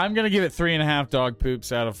 I'm gonna give it 3.5 dog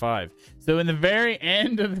poops out of 5. So in the very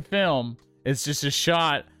end of the film, it's just a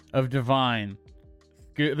shot of Divine.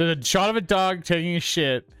 The shot of a dog taking a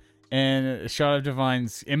shit, and a shot of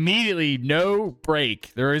Divine's immediately no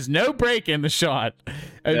break. There is no break in the shot.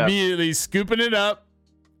 Immediately scooping it up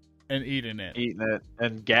and eating it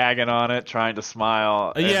and gagging on it, trying to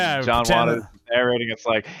smile. Yeah, John Waters narrating. It's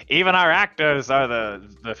like even our actors are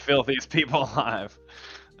the filthiest people alive.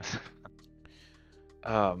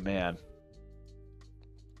 Oh man,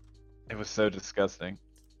 it was so disgusting.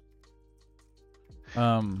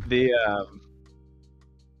 I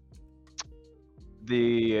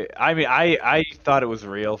thought it was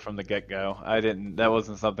real from the get-go. That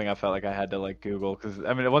wasn't something I felt like I had to like Google, because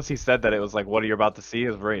I mean once he said that, it was like what you're about to see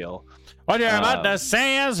is real. What you're about to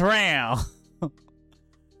see is real.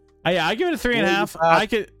 Yeah, I give it a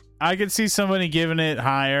 3.5. I could see somebody giving it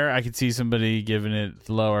higher. I could see somebody giving it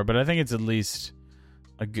lower, but I think it's at least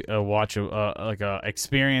a watch, like a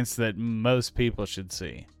experience that most people should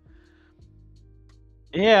see.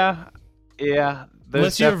 Yeah.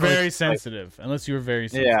 Unless you're very sensitive.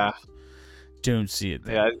 Yeah. Don't see it.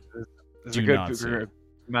 Then. Yeah. There's a good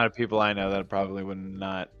amount of people I know that probably would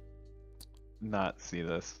not see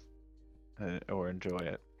this or enjoy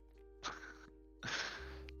it.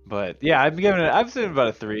 But yeah, I'm sitting about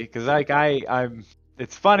a 3 because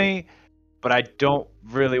it's funny, but I don't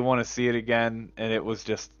really want to see it again. And it was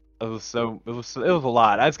a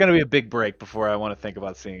lot. It's gonna be a big break before I want to think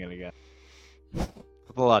about seeing it again.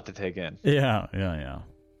 It's a lot to take in. Yeah.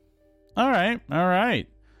 All right. Are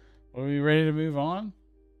we ready to move on?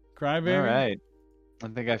 Crybaby? All right. I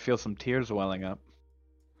think I feel some tears welling up.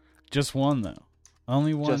 Just one, though.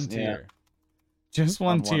 Only one tear. Yeah. Just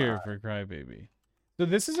one tear for Crybaby. So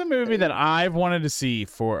this is a movie that I've wanted to see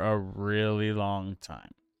for a really long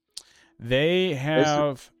time.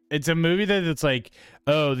 It's a movie that's like,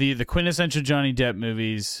 the quintessential Johnny Depp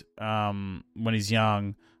movies when he's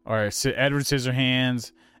young are Edward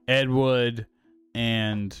Scissorhands, Ed Wood,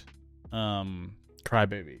 and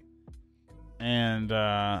Crybaby. And they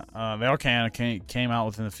all kind of came out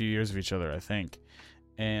within a few years of each other, I think.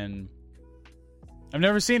 And I've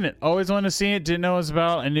never seen it. Always wanted to see it. Didn't know what it was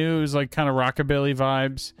about. I knew it was like kind of rockabilly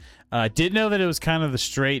vibes. Did know that it was kind of the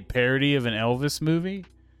straight parody of an Elvis movie.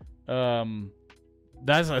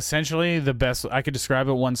 That's essentially the best. I could describe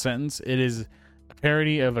it in one sentence. It is a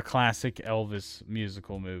parody of a classic Elvis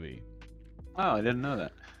musical movie. Oh, I didn't know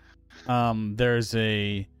that. There's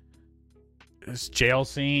a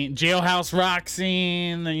jailhouse rock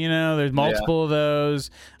scene. There's multiple of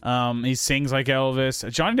those. He sings like Elvis.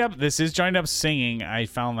 Johnny Depp. This is Johnny Depp singing. I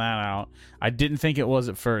found that out. I didn't think it was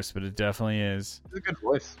at first, but it definitely is. It's a good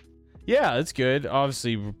voice. Yeah, it's good.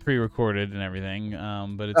 Obviously pre-recorded and everything.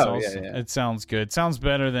 But it sounds good. Sounds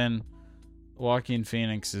better than Joaquin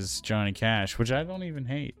Phoenix's Johnny Cash, which I don't even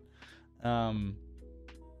hate.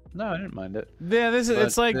 No, I didn't mind it. Yeah,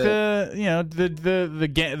 it's like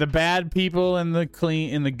the bad people and the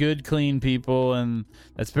clean and the good clean people, and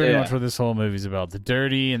that's pretty much what this whole movie's about. The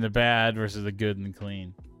dirty and the bad versus the good and the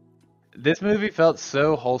clean. This movie felt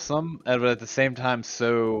so wholesome, but at the same time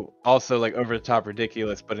so also like over the top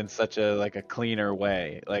ridiculous, but in such a like a cleaner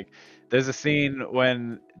way. Like there's a scene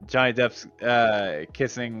when Johnny Depp's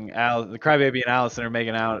kissing the crybaby and Allison are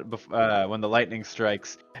making out when the lightning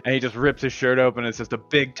strikes, and he just rips his shirt open. And it's just a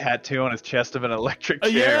big tattoo on his chest of an electric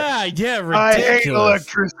chair. Yeah, ridiculous. I hate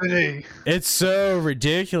electricity. It's so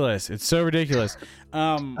ridiculous.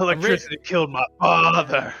 Electricity killed my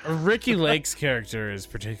father. Ricky Lake's character is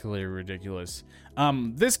particularly ridiculous.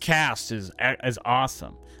 This cast is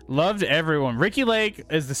awesome. Loved everyone. Ricky Lake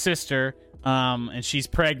is the sister, and she's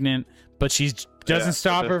pregnant, but doesn't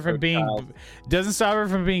stop her from being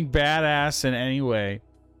badass in any way.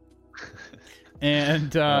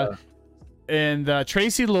 And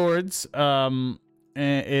Tracy Lords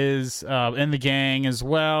is in the gang as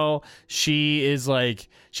well. She's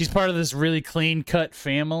part of this really clean cut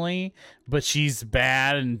family, but she's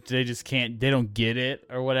bad and they don't get it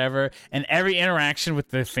or whatever. And every interaction with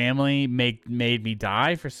the family made me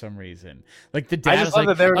die for some reason. Like the dad is like,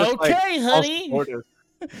 okay, honey.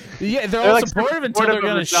 Yeah, they're all supportive until they're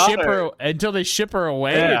gonna ship her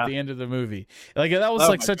away at the end of the movie. Like that was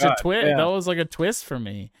such a twist. Yeah. That was like a twist for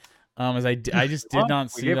me. As I just did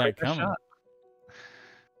not see that coming.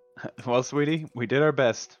 Well, sweetie, we did our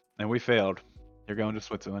best and we failed. You're going to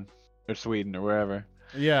Switzerland or Sweden or wherever.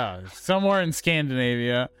 Yeah, somewhere in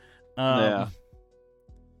Scandinavia. Yeah.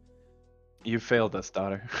 You failed us,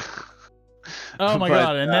 daughter. Oh my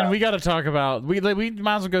god! And then we got to talk about we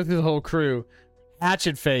might as well go through the whole crew.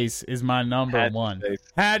 Hatchet Face is my number one.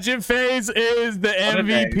 Hatchet Face is the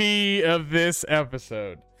MVP of this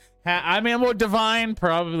episode. Divine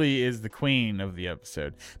probably is the queen of the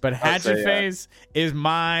episode, but Hatchet Face is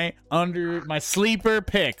my sleeper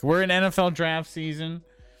pick. We're in NFL draft season,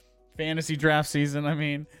 fantasy draft season. I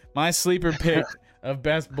mean, my sleeper pick of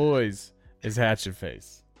best boys is Hatchet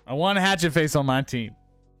Face. I want Hatchet Face on my team.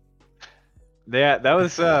 Yeah, that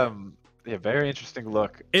was very interesting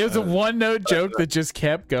look. It was a one-note joke that just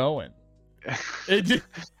kept going.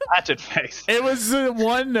 Hatchet Face. It was a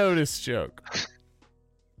one-notice joke.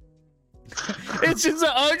 It's just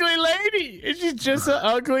an ugly lady. It's just an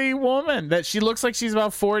ugly woman that she looks like she's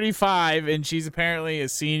about 45 and she's apparently a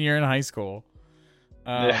senior in high school.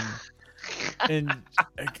 And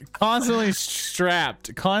constantly strapped.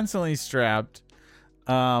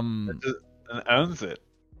 And owns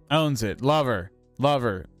it. Love her.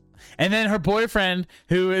 And then her boyfriend,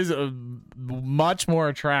 who is much more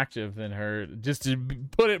attractive than her, just to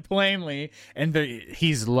put it plainly, and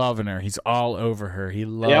he's loving her. He's all over her. He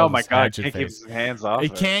loves. Yeah, oh my god, Hatchet can't keep his hands off. He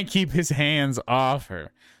can't keep his hands off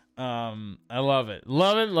her. I love it.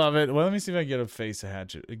 Well, let me see if I get a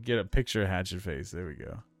picture of Hatchet Face. There we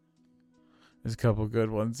go. There's a couple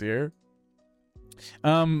good ones here.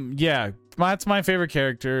 Yeah, that's my favorite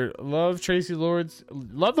character. Love Tracy Lords.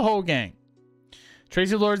 Love the whole gang.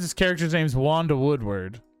 Tracy Lords' character's name is Wanda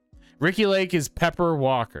Woodward. Ricky Lake is Pepper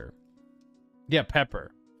Walker. Yeah,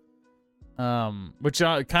 Pepper. Which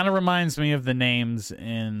kind of reminds me of the names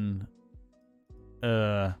in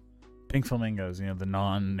Pink Flamingos, the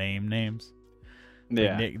non-name names.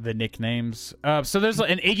 Yeah. The nicknames. So there's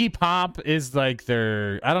an Iggy Pop is like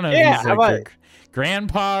their, I don't know, yeah, he's like their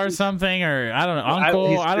grandpa or something, or I don't know,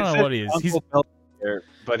 uncle. I don't know what he is. He's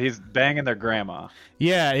but he's banging their grandma.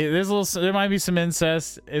 Yeah, there might be some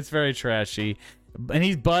incest. It's very trashy. And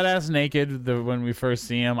he's butt-ass naked when we first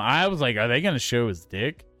see him. I was like, are they going to show his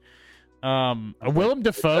dick? Willem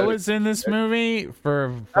Dafoe is in this movie for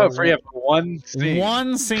one scene.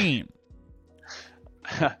 One scene.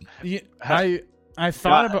 I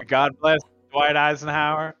thought about... God bless Dwight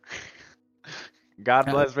Eisenhower. God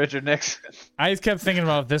bless Richard Nixon. I just kept thinking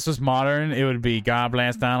about if this was modern, it would be God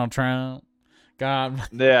bless Donald Trump. God.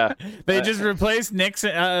 Yeah. They just replaced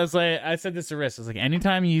Nixon. I said this to Riss. I was like,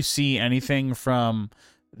 anytime you see anything from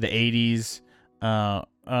the 80s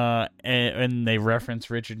and they reference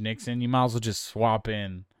Richard Nixon, you might as well just swap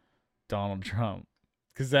in Donald Trump.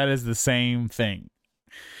 Because that is the same thing.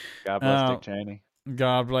 God bless Dick Cheney.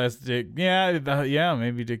 God bless Dick. Yeah,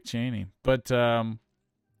 maybe Dick Cheney. But,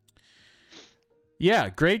 yeah,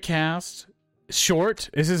 great cast. Short.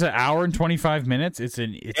 This is an hour and 25 minutes. It's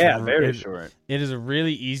very short. It is a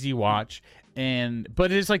really easy watch, but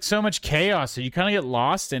it's like so much chaos, so you kind of get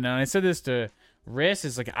lost in it. And I said this to Riss,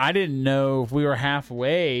 is like I didn't know if we were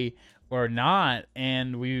halfway or not,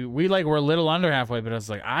 and we like we're a little under halfway, but I was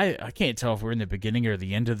like I can't tell if we're in the beginning or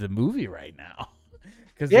the end of the movie right now.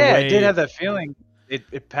 I did have that feeling.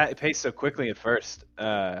 It paced so quickly at first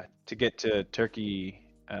to get to Turkey.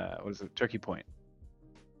 Turkey Point.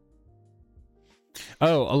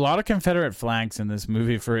 Oh, a lot of Confederate flags in this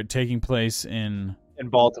movie for it taking place in in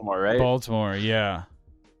Baltimore, right? Baltimore, yeah.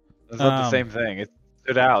 It's not the same thing. It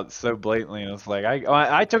stood out so blatantly, and it was like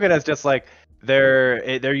I took it as just like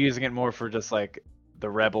they're using it more for just like the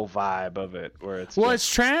rebel vibe of it, where it's well, just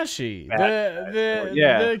it's trashy. yeah.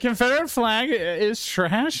 The Confederate flag is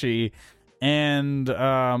trashy, and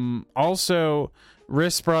also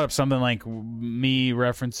Riss brought up something like me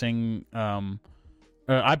referencing.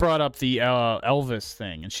 I brought up the Elvis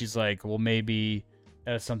thing, and she's like, "Well, maybe it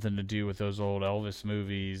has something to do with those old Elvis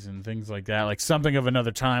movies and things like that, like something of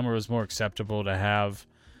another time where it was more acceptable to have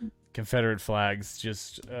Confederate flags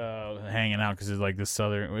just hanging out because it's like the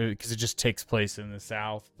southern, because it just takes place in the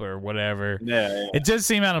South or whatever." Yeah. It does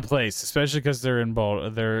seem out of place, especially because they're in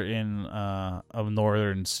a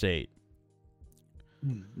northern state.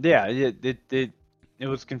 Yeah, it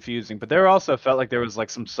was confusing, but there also felt like there was like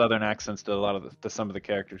some southern accents to a lot of some of the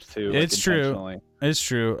characters too. It's like, true. It's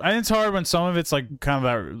true. And it's hard when some of it's like kind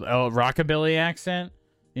of that rockabilly accent,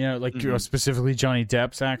 like specifically Johnny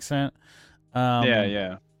Depp's accent.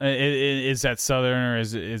 Yeah. Is that southern, or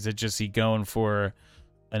is it just he going for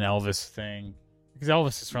an Elvis thing? Because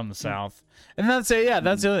Elvis is from the South, and that's the other,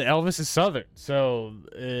 Elvis is southern, so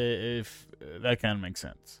if that kind of makes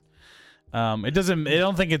sense. It doesn't. I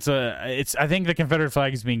don't think it's. I think the Confederate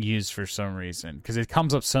flag is being used for some reason because it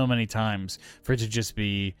comes up so many times for it to just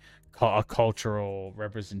be a cultural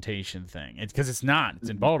representation thing. Because it's not. It's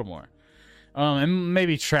in Baltimore. And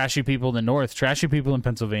maybe trashy people in the North, trashy people in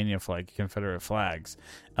Pennsylvania flag Confederate flags.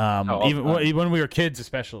 Even when we were kids,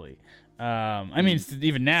 especially. I mean,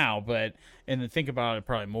 even now, but think about it,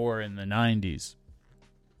 probably more in the 90s.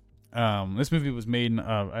 This movie was made in,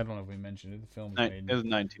 I don't know if we mentioned it. The film was made it was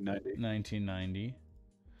 1990. 1990.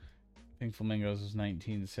 Pink Flamingos was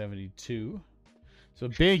 1972. So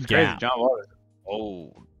big Crazy. gap. John Waters is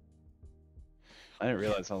old. I didn't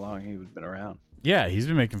realize how long he had been around. Yeah, he's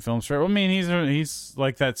been making films for. I mean, he's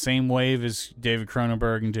like that same wave as David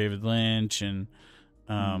Cronenberg and David Lynch, and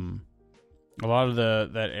a lot of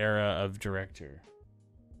that era of director.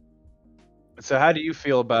 So, how do you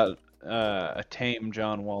feel about a tame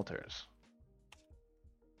John Walters?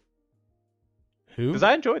 Who? Because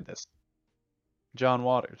I enjoyed this. John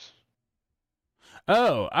Waters.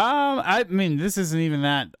 Oh, I mean, this isn't even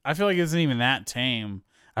that. I feel like it isn't even that tame.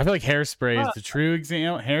 I feel like Hairspray is the true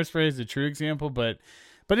example. Hairspray is the true example, but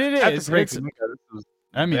it is.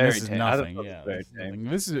 I mean, this is nothing. Yeah,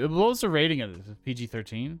 this is. What was the rating of this?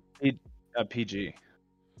 PG-13. PG.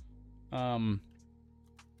 I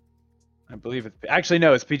believe it's actually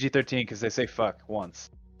no, it's PG-13 because they say fuck once.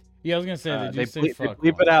 Yeah, I was gonna say they say fuck.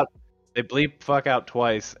 They bleep it out. They bleep fuck out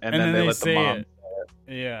twice, and then they let the mom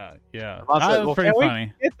say it. Yeah. That was pretty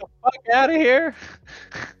funny. Get the fuck out of here.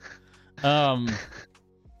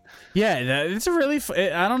 Yeah, it's a really.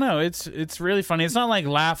 I don't know. It's really funny. It's not like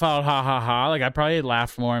laugh out, ha ha ha. Like I probably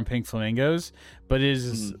laughed more in Pink Flamingos, but it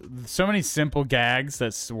is so many simple gags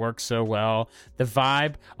that work so well. The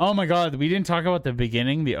vibe. Oh my god, we didn't talk about the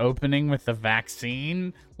beginning, the opening with the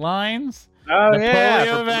vaccine lines. Oh, the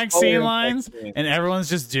polio vaccine lines, and everyone's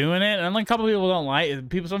just doing it. And like a couple people don't like it.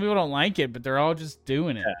 Some people don't like it, but they're all just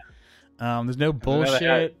doing it. There's no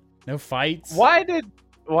bullshit, no fights. Why did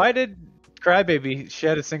Crybaby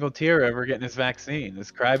shed a single tear over getting his vaccine?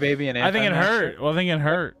 This Crybaby and I think it hurt. Well, I think it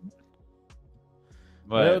hurt.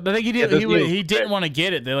 But I think he didn't want to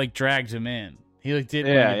get it. They like dragged him in. He like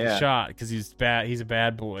didn't want to get the shot because he's bad. He's a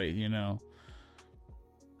bad boy,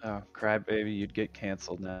 Oh, Crybaby, you'd get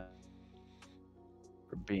canceled now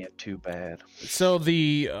for being too bad. So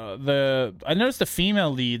I noticed the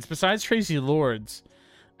female leads besides Tracy Lords,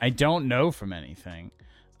 I don't know from anything.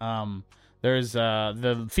 There's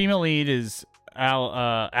the female lead is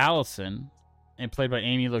Allison, and played by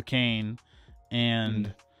Amy Locane,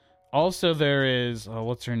 and also there is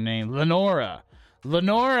what's her name, Lenora, is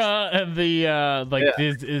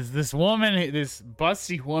this woman, this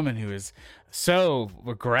busty woman who is so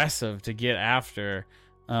aggressive to get after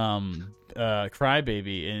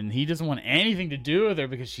Crybaby, and he doesn't want anything to do with her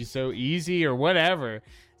because she's so easy or whatever,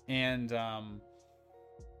 and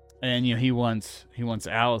he wants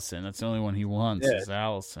Allison. That's the only one he wants is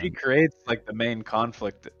Allison. He creates like the main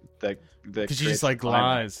conflict that because she just like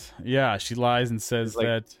lies. Yeah, she lies and says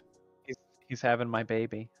that he's having my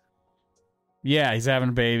baby. Yeah, he's having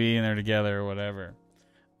a baby and they're together or whatever.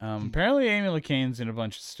 Apparently, Amy Locane's in a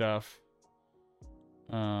bunch of stuff.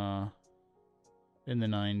 In the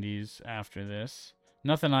 90s after this,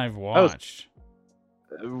 nothing I've watched.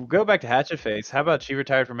 Go back to Hatchet Face. How about she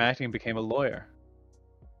retired from acting and became a lawyer?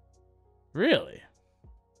 Really?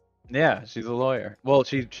 Yeah, she's a lawyer. Well,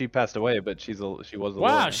 she passed away, but she was a lawyer.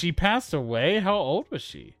 Wow, she passed away? How old was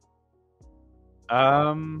she?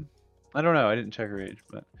 I don't know. I didn't check her age,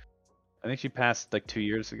 but I think she passed like 2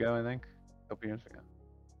 years ago. I think a couple years ago.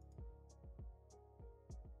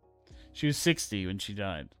 She was 60 when she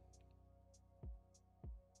died.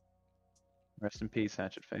 Rest in peace,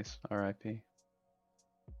 Hatchet Face. R.I.P.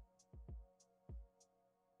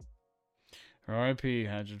 R.I.P.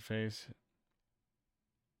 Hatchet Face.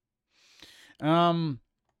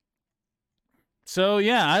 So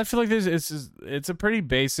yeah, I feel like it's a pretty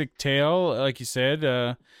basic tale, like you said.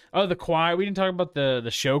 The choir. We didn't talk about the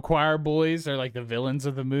show choir boys. They're like the villains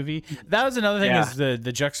of the movie. That was another thing, Yeah. is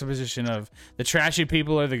the juxtaposition of the trashy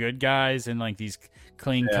people are the good guys, and like these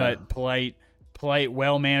clean cut, polite,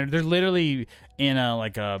 well mannered. They're literally in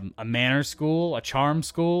a manner school, a charm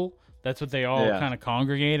school. That's what they all kind of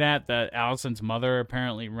congregate at. That Allison's mother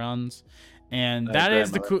apparently runs, and that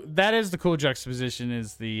is the cool juxtaposition.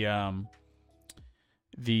 Is the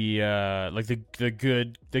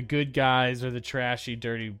good guys are the trashy,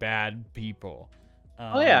 dirty, bad people.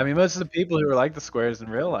 I mean, most of the people who are like the squares in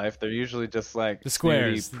real life, they're usually just like the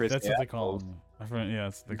squares. snooty, That's what they call assholes. them. Yeah,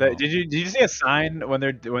 that's what they call them. Did you see a sign when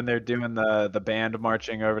they're doing the band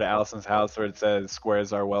marching over to Allison's house where it says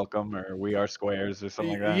 "Squares are welcome" or "We are squares" or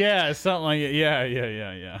something like that? Yeah, something like it.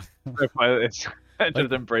 Yeah. It's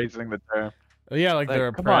just embracing the term. Yeah, like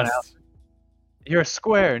they're Come on, oppressed. Allison. You're a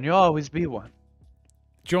square and you'll always be one.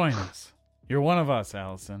 Join us. You're one of us,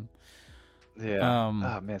 Allison. Yeah. Oh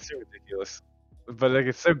man, it's so ridiculous. But like,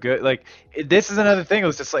 it's so good. Like, this is another thing. It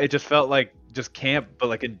was just like, it just felt like just camp, but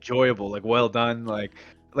like enjoyable, like well done, like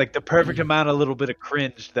the perfect amount of little bit of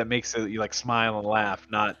cringe that makes it you like smile and laugh,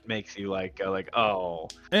 not makes you like go like, oh.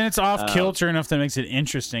 And it's off kilter enough that makes it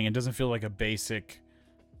interesting. It doesn't feel like a basic.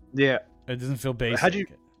 Yeah. It doesn't feel basic. How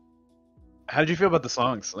did you feel about the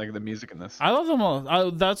songs, like the music in this? I love them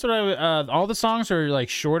all. That's what all the songs are like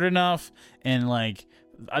short enough, and like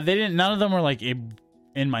none of them were like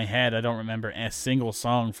in my head. I don't remember a single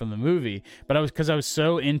song from the movie, but because I was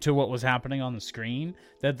so into what was happening on the screen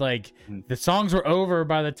that like the songs were over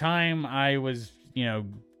by the time I was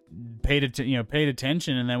paid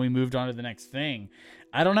attention, and then we moved on to the next thing.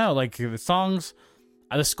 I don't know, like the songs.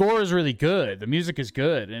 The score is really good. The music is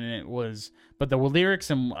good, but the lyrics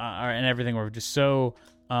and everything were just so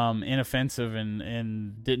inoffensive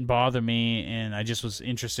and didn't bother me, and I just was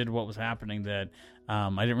interested in what was happening that I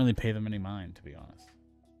didn't really pay them any mind, to be honest.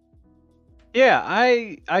 Yeah,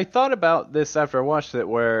 I thought about this after I watched it,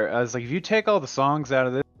 where I was like, if you take all the songs out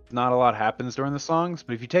of this, not a lot happens during the songs,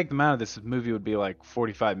 but if you take them out of this movie, would be like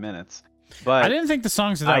 45 minutes. But I didn't think the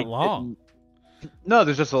songs were that long. No,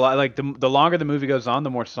 there's just a lot. Like the longer the movie goes on, the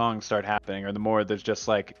more songs start happening, or the more there's just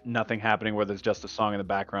like nothing happening, where there's just a song in the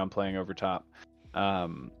background playing over top.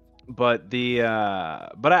 But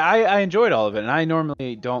I enjoyed all of it, and I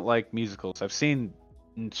normally don't like musicals. I've seen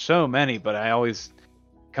so many, but I always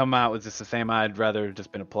come out with just the same. I'd rather have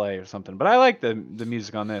just been a play or something. But I like the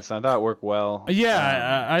music on this. I thought it worked well.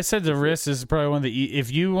 Yeah, I said the Riss is probably one of the.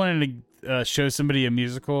 If you wanted to show somebody a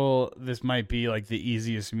musical, this might be like the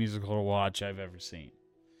easiest musical to watch I've ever seen.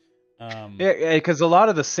 Yeah, because a lot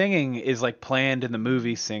of the singing is like planned in the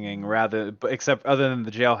movie singing, except other than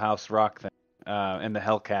the Jailhouse Rock thing and the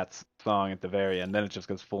Hellcats song at the very end. Then it just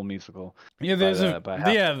goes full musical.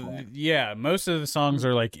 Yeah, most of the songs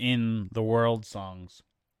are like in the world songs.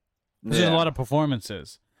 There's a lot of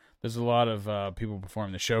performances. There's a lot of people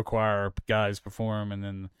perform. The show choir guys perform, and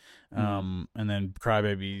then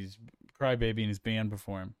Crybaby and his band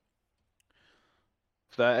perform.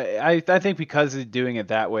 So I think because of doing it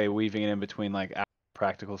that way, weaving it in between like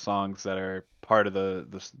practical songs that are part of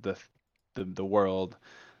the world,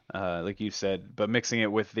 like you said, but mixing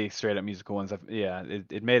it with the straight up musical ones,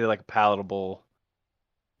 it made it like palatable.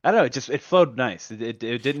 I don't know, it flowed nice. It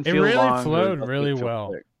didn't feel long. It flowed really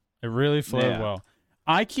well. It really flowed well.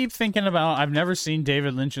 I keep thinking about. I've never seen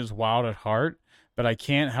David Lynch's Wild at Heart, but I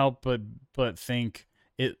can't help but think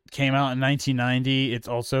it came out in 1990. It's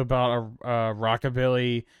also about a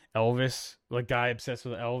rockabilly Elvis, like guy obsessed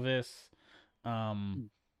with Elvis.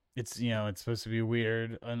 It's it's supposed to be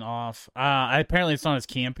weird and off. Apparently it's not as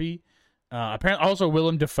campy. Apparently also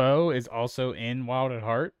Willem Dafoe is also in Wild at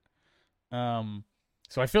Heart.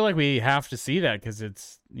 So I feel like we have to see that because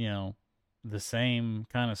it's the same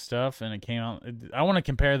kind of stuff, and it came out. I want to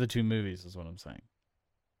compare the two movies, is what I'm saying.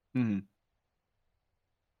 Mm-hmm.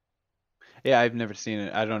 Yeah, I've never seen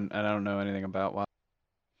it. I don't know anything about Wild,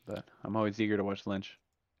 but I'm always eager to watch Lynch.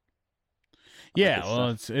 Yeah,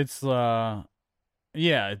 well,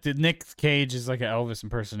 Nick Cage is like an Elvis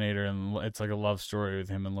impersonator, and it's like a love story with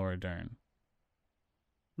him and Laura Dern.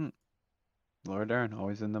 Laura Dern,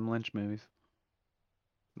 always in them Lynch movies.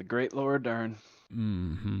 The great Laura Dern.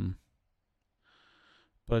 Mm-hmm.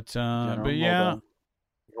 But General yeah,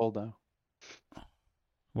 Holdo.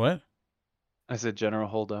 what? I said General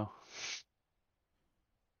Holdo.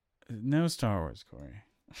 No Star Wars, Corey.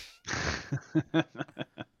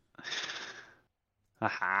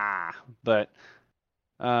 Aha. But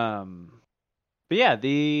yeah,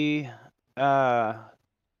 the uh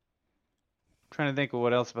trying to think of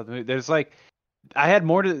what else about the movie. There's like I had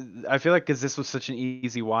more to. I feel like because this was such an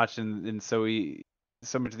easy watch and so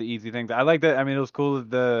much of the easy things. I like that. I mean, it was cool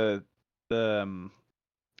that the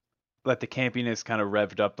campiness kind of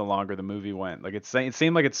revved up the longer the movie went. Like it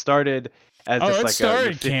seemed like it started as Oh, just it like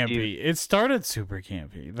started the 50s. campy. It started super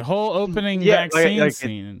campy. The whole opening Yeah, vaccine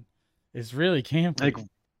scene is really campy. like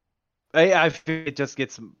I feel it just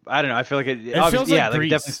gets. I don't know. I feel like it. It Obviously, feels like yeah, like it Grease.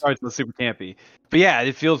 definitely starts with super campy, but yeah,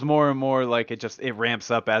 it feels more and more like it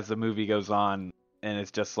ramps up as the movie goes on, and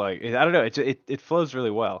it's just like I don't know. It flows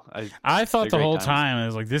really well. I thought the great whole times. time I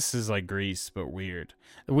was like, this is like Grease, but weird.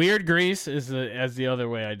 Weird Grease is the other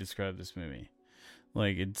way I describe this movie.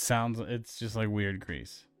 Like it's just like weird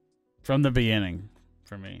Grease from the beginning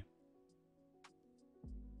for me.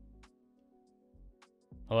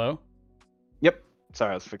 Hello? Yep.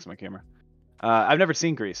 Sorry, I was fixing my camera. I've never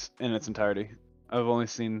seen Grease in its entirety. I've only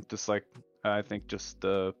seen just like I think just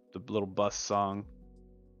the little bus song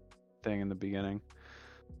thing in the beginning.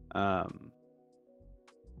 Yeah,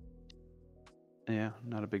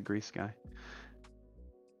 not a big Grease guy.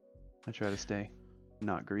 I try to stay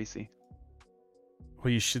not greasy.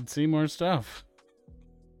 Well, you should see more stuff.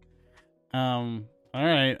 All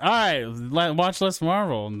right. Watch less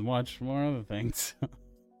Marvel and watch more other things.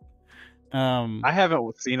 I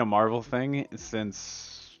haven't seen a Marvel thing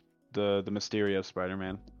since the Mysterio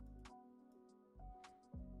Spider-Man.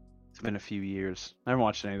 It's been a few years. I haven't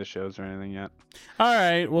watched any of the shows or anything yet. All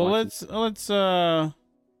right. Well, let's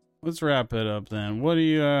wrap it up then. What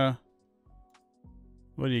are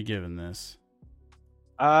you giving this?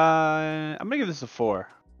 I'm gonna give this a 4.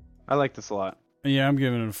 I like this a lot. Yeah, I'm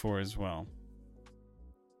giving it a 4 as well.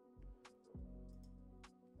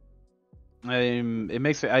 It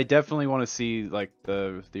makes me. I definitely want to see like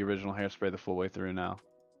the original Hairspray the full way through now,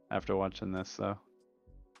 after watching this. So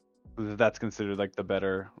if that's considered like the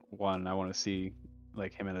better one, I want to see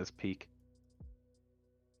like him at his peak.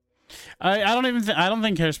 I don't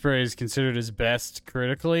think Hairspray is considered his best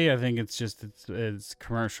critically. I think it's just it's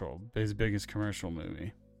commercial, his biggest commercial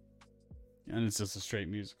movie, and it's just a straight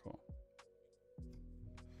musical.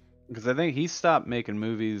 Because I think he stopped making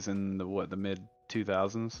movies in the mid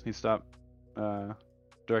 2000s. He stopped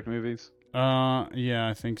direct movies. Yeah,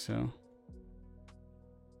 I think so.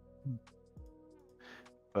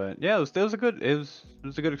 But yeah, it was a good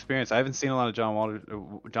experience. I haven't seen a lot of John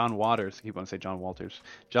Waters. I keep wanting to say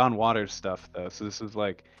John Waters stuff though. So this is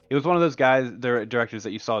like it was one of those directors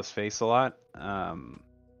that you saw his face a lot, but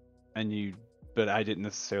I didn't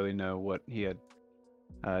necessarily know what he had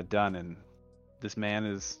done. And this man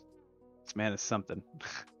is something.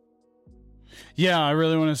 Yeah, I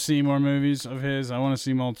really want to see more movies of his. I want to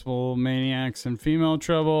see Multiple Maniacs and Female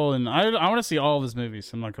Trouble, and I want to see all of his movies.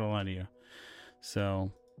 I'm not gonna lie to you.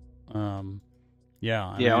 So,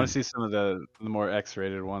 yeah. I want to see some of the more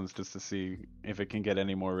X-rated ones just to see if it can get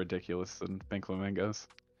any more ridiculous than Pink Flamingos.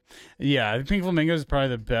 Yeah, Pink Flamingos is probably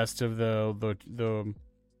the best of the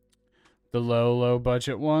low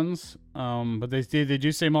budget ones. But they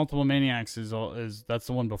do say Multiple Maniacs is that's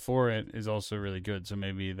the one before it is also really good. So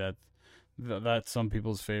maybe that's some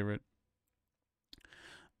people's favorite.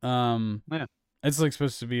 Yeah. It's like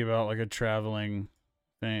supposed to be about like a traveling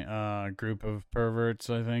group of perverts,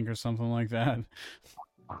 I think, or something like that.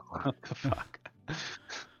 What the fuck?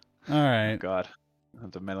 All right. Oh God, I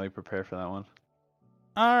have to mentally prepare for that one.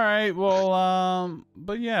 All right. Well,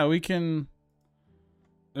 but yeah, we can.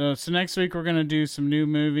 So next week we're gonna do some new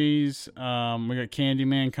movies. We got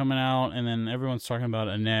Candyman coming out, and then everyone's talking about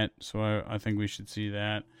Annette. So I think we should see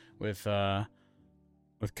that with Kylo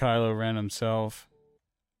Ren himself,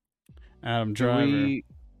 Adam Driver.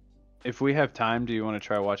 If we have time, do you want to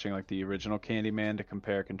try watching like the original Candyman to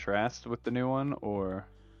compare contrast with the new one, or?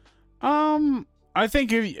 I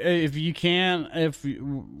think if you can, if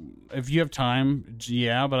you have time,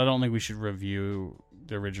 yeah, but I don't think we should review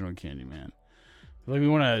the original Candyman. Like we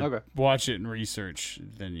want to watch it and research,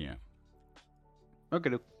 then yeah.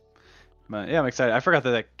 Okay. But yeah, I'm excited. I forgot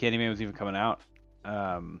that Candyman was even coming out.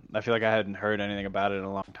 I feel like I hadn't heard anything about it in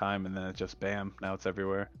a long time, and then it just bam, now it's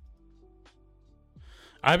everywhere.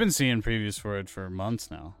 I've been seeing previews for it for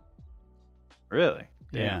months now. Really?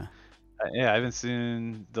 Yeah. Yeah, I haven't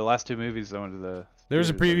seen the last 2 movies. I went to the. There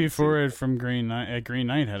was a preview for it from Green Knight. Green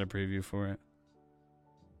Knight had a preview for it.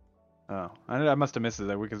 Oh, I must have missed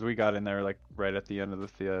it because we got in there like right at the end of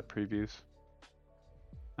the previews.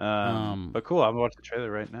 But cool. I'm gonna watch the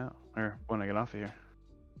trailer right now, or when I get off of here.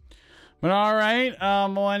 But all right,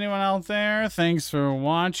 well, anyone out there, thanks for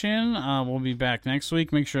watching. We'll be back next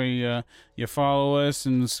week. Make sure you follow us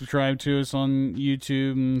and subscribe to us on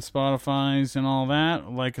YouTube and Spotify's and all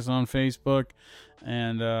that. Like us on Facebook,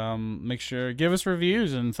 and make sure give us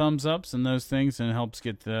reviews and thumbs ups and those things, and it helps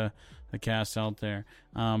get the cast out there.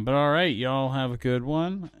 But all right, y'all have a good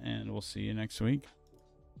one, and we'll see you next week.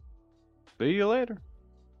 See you later.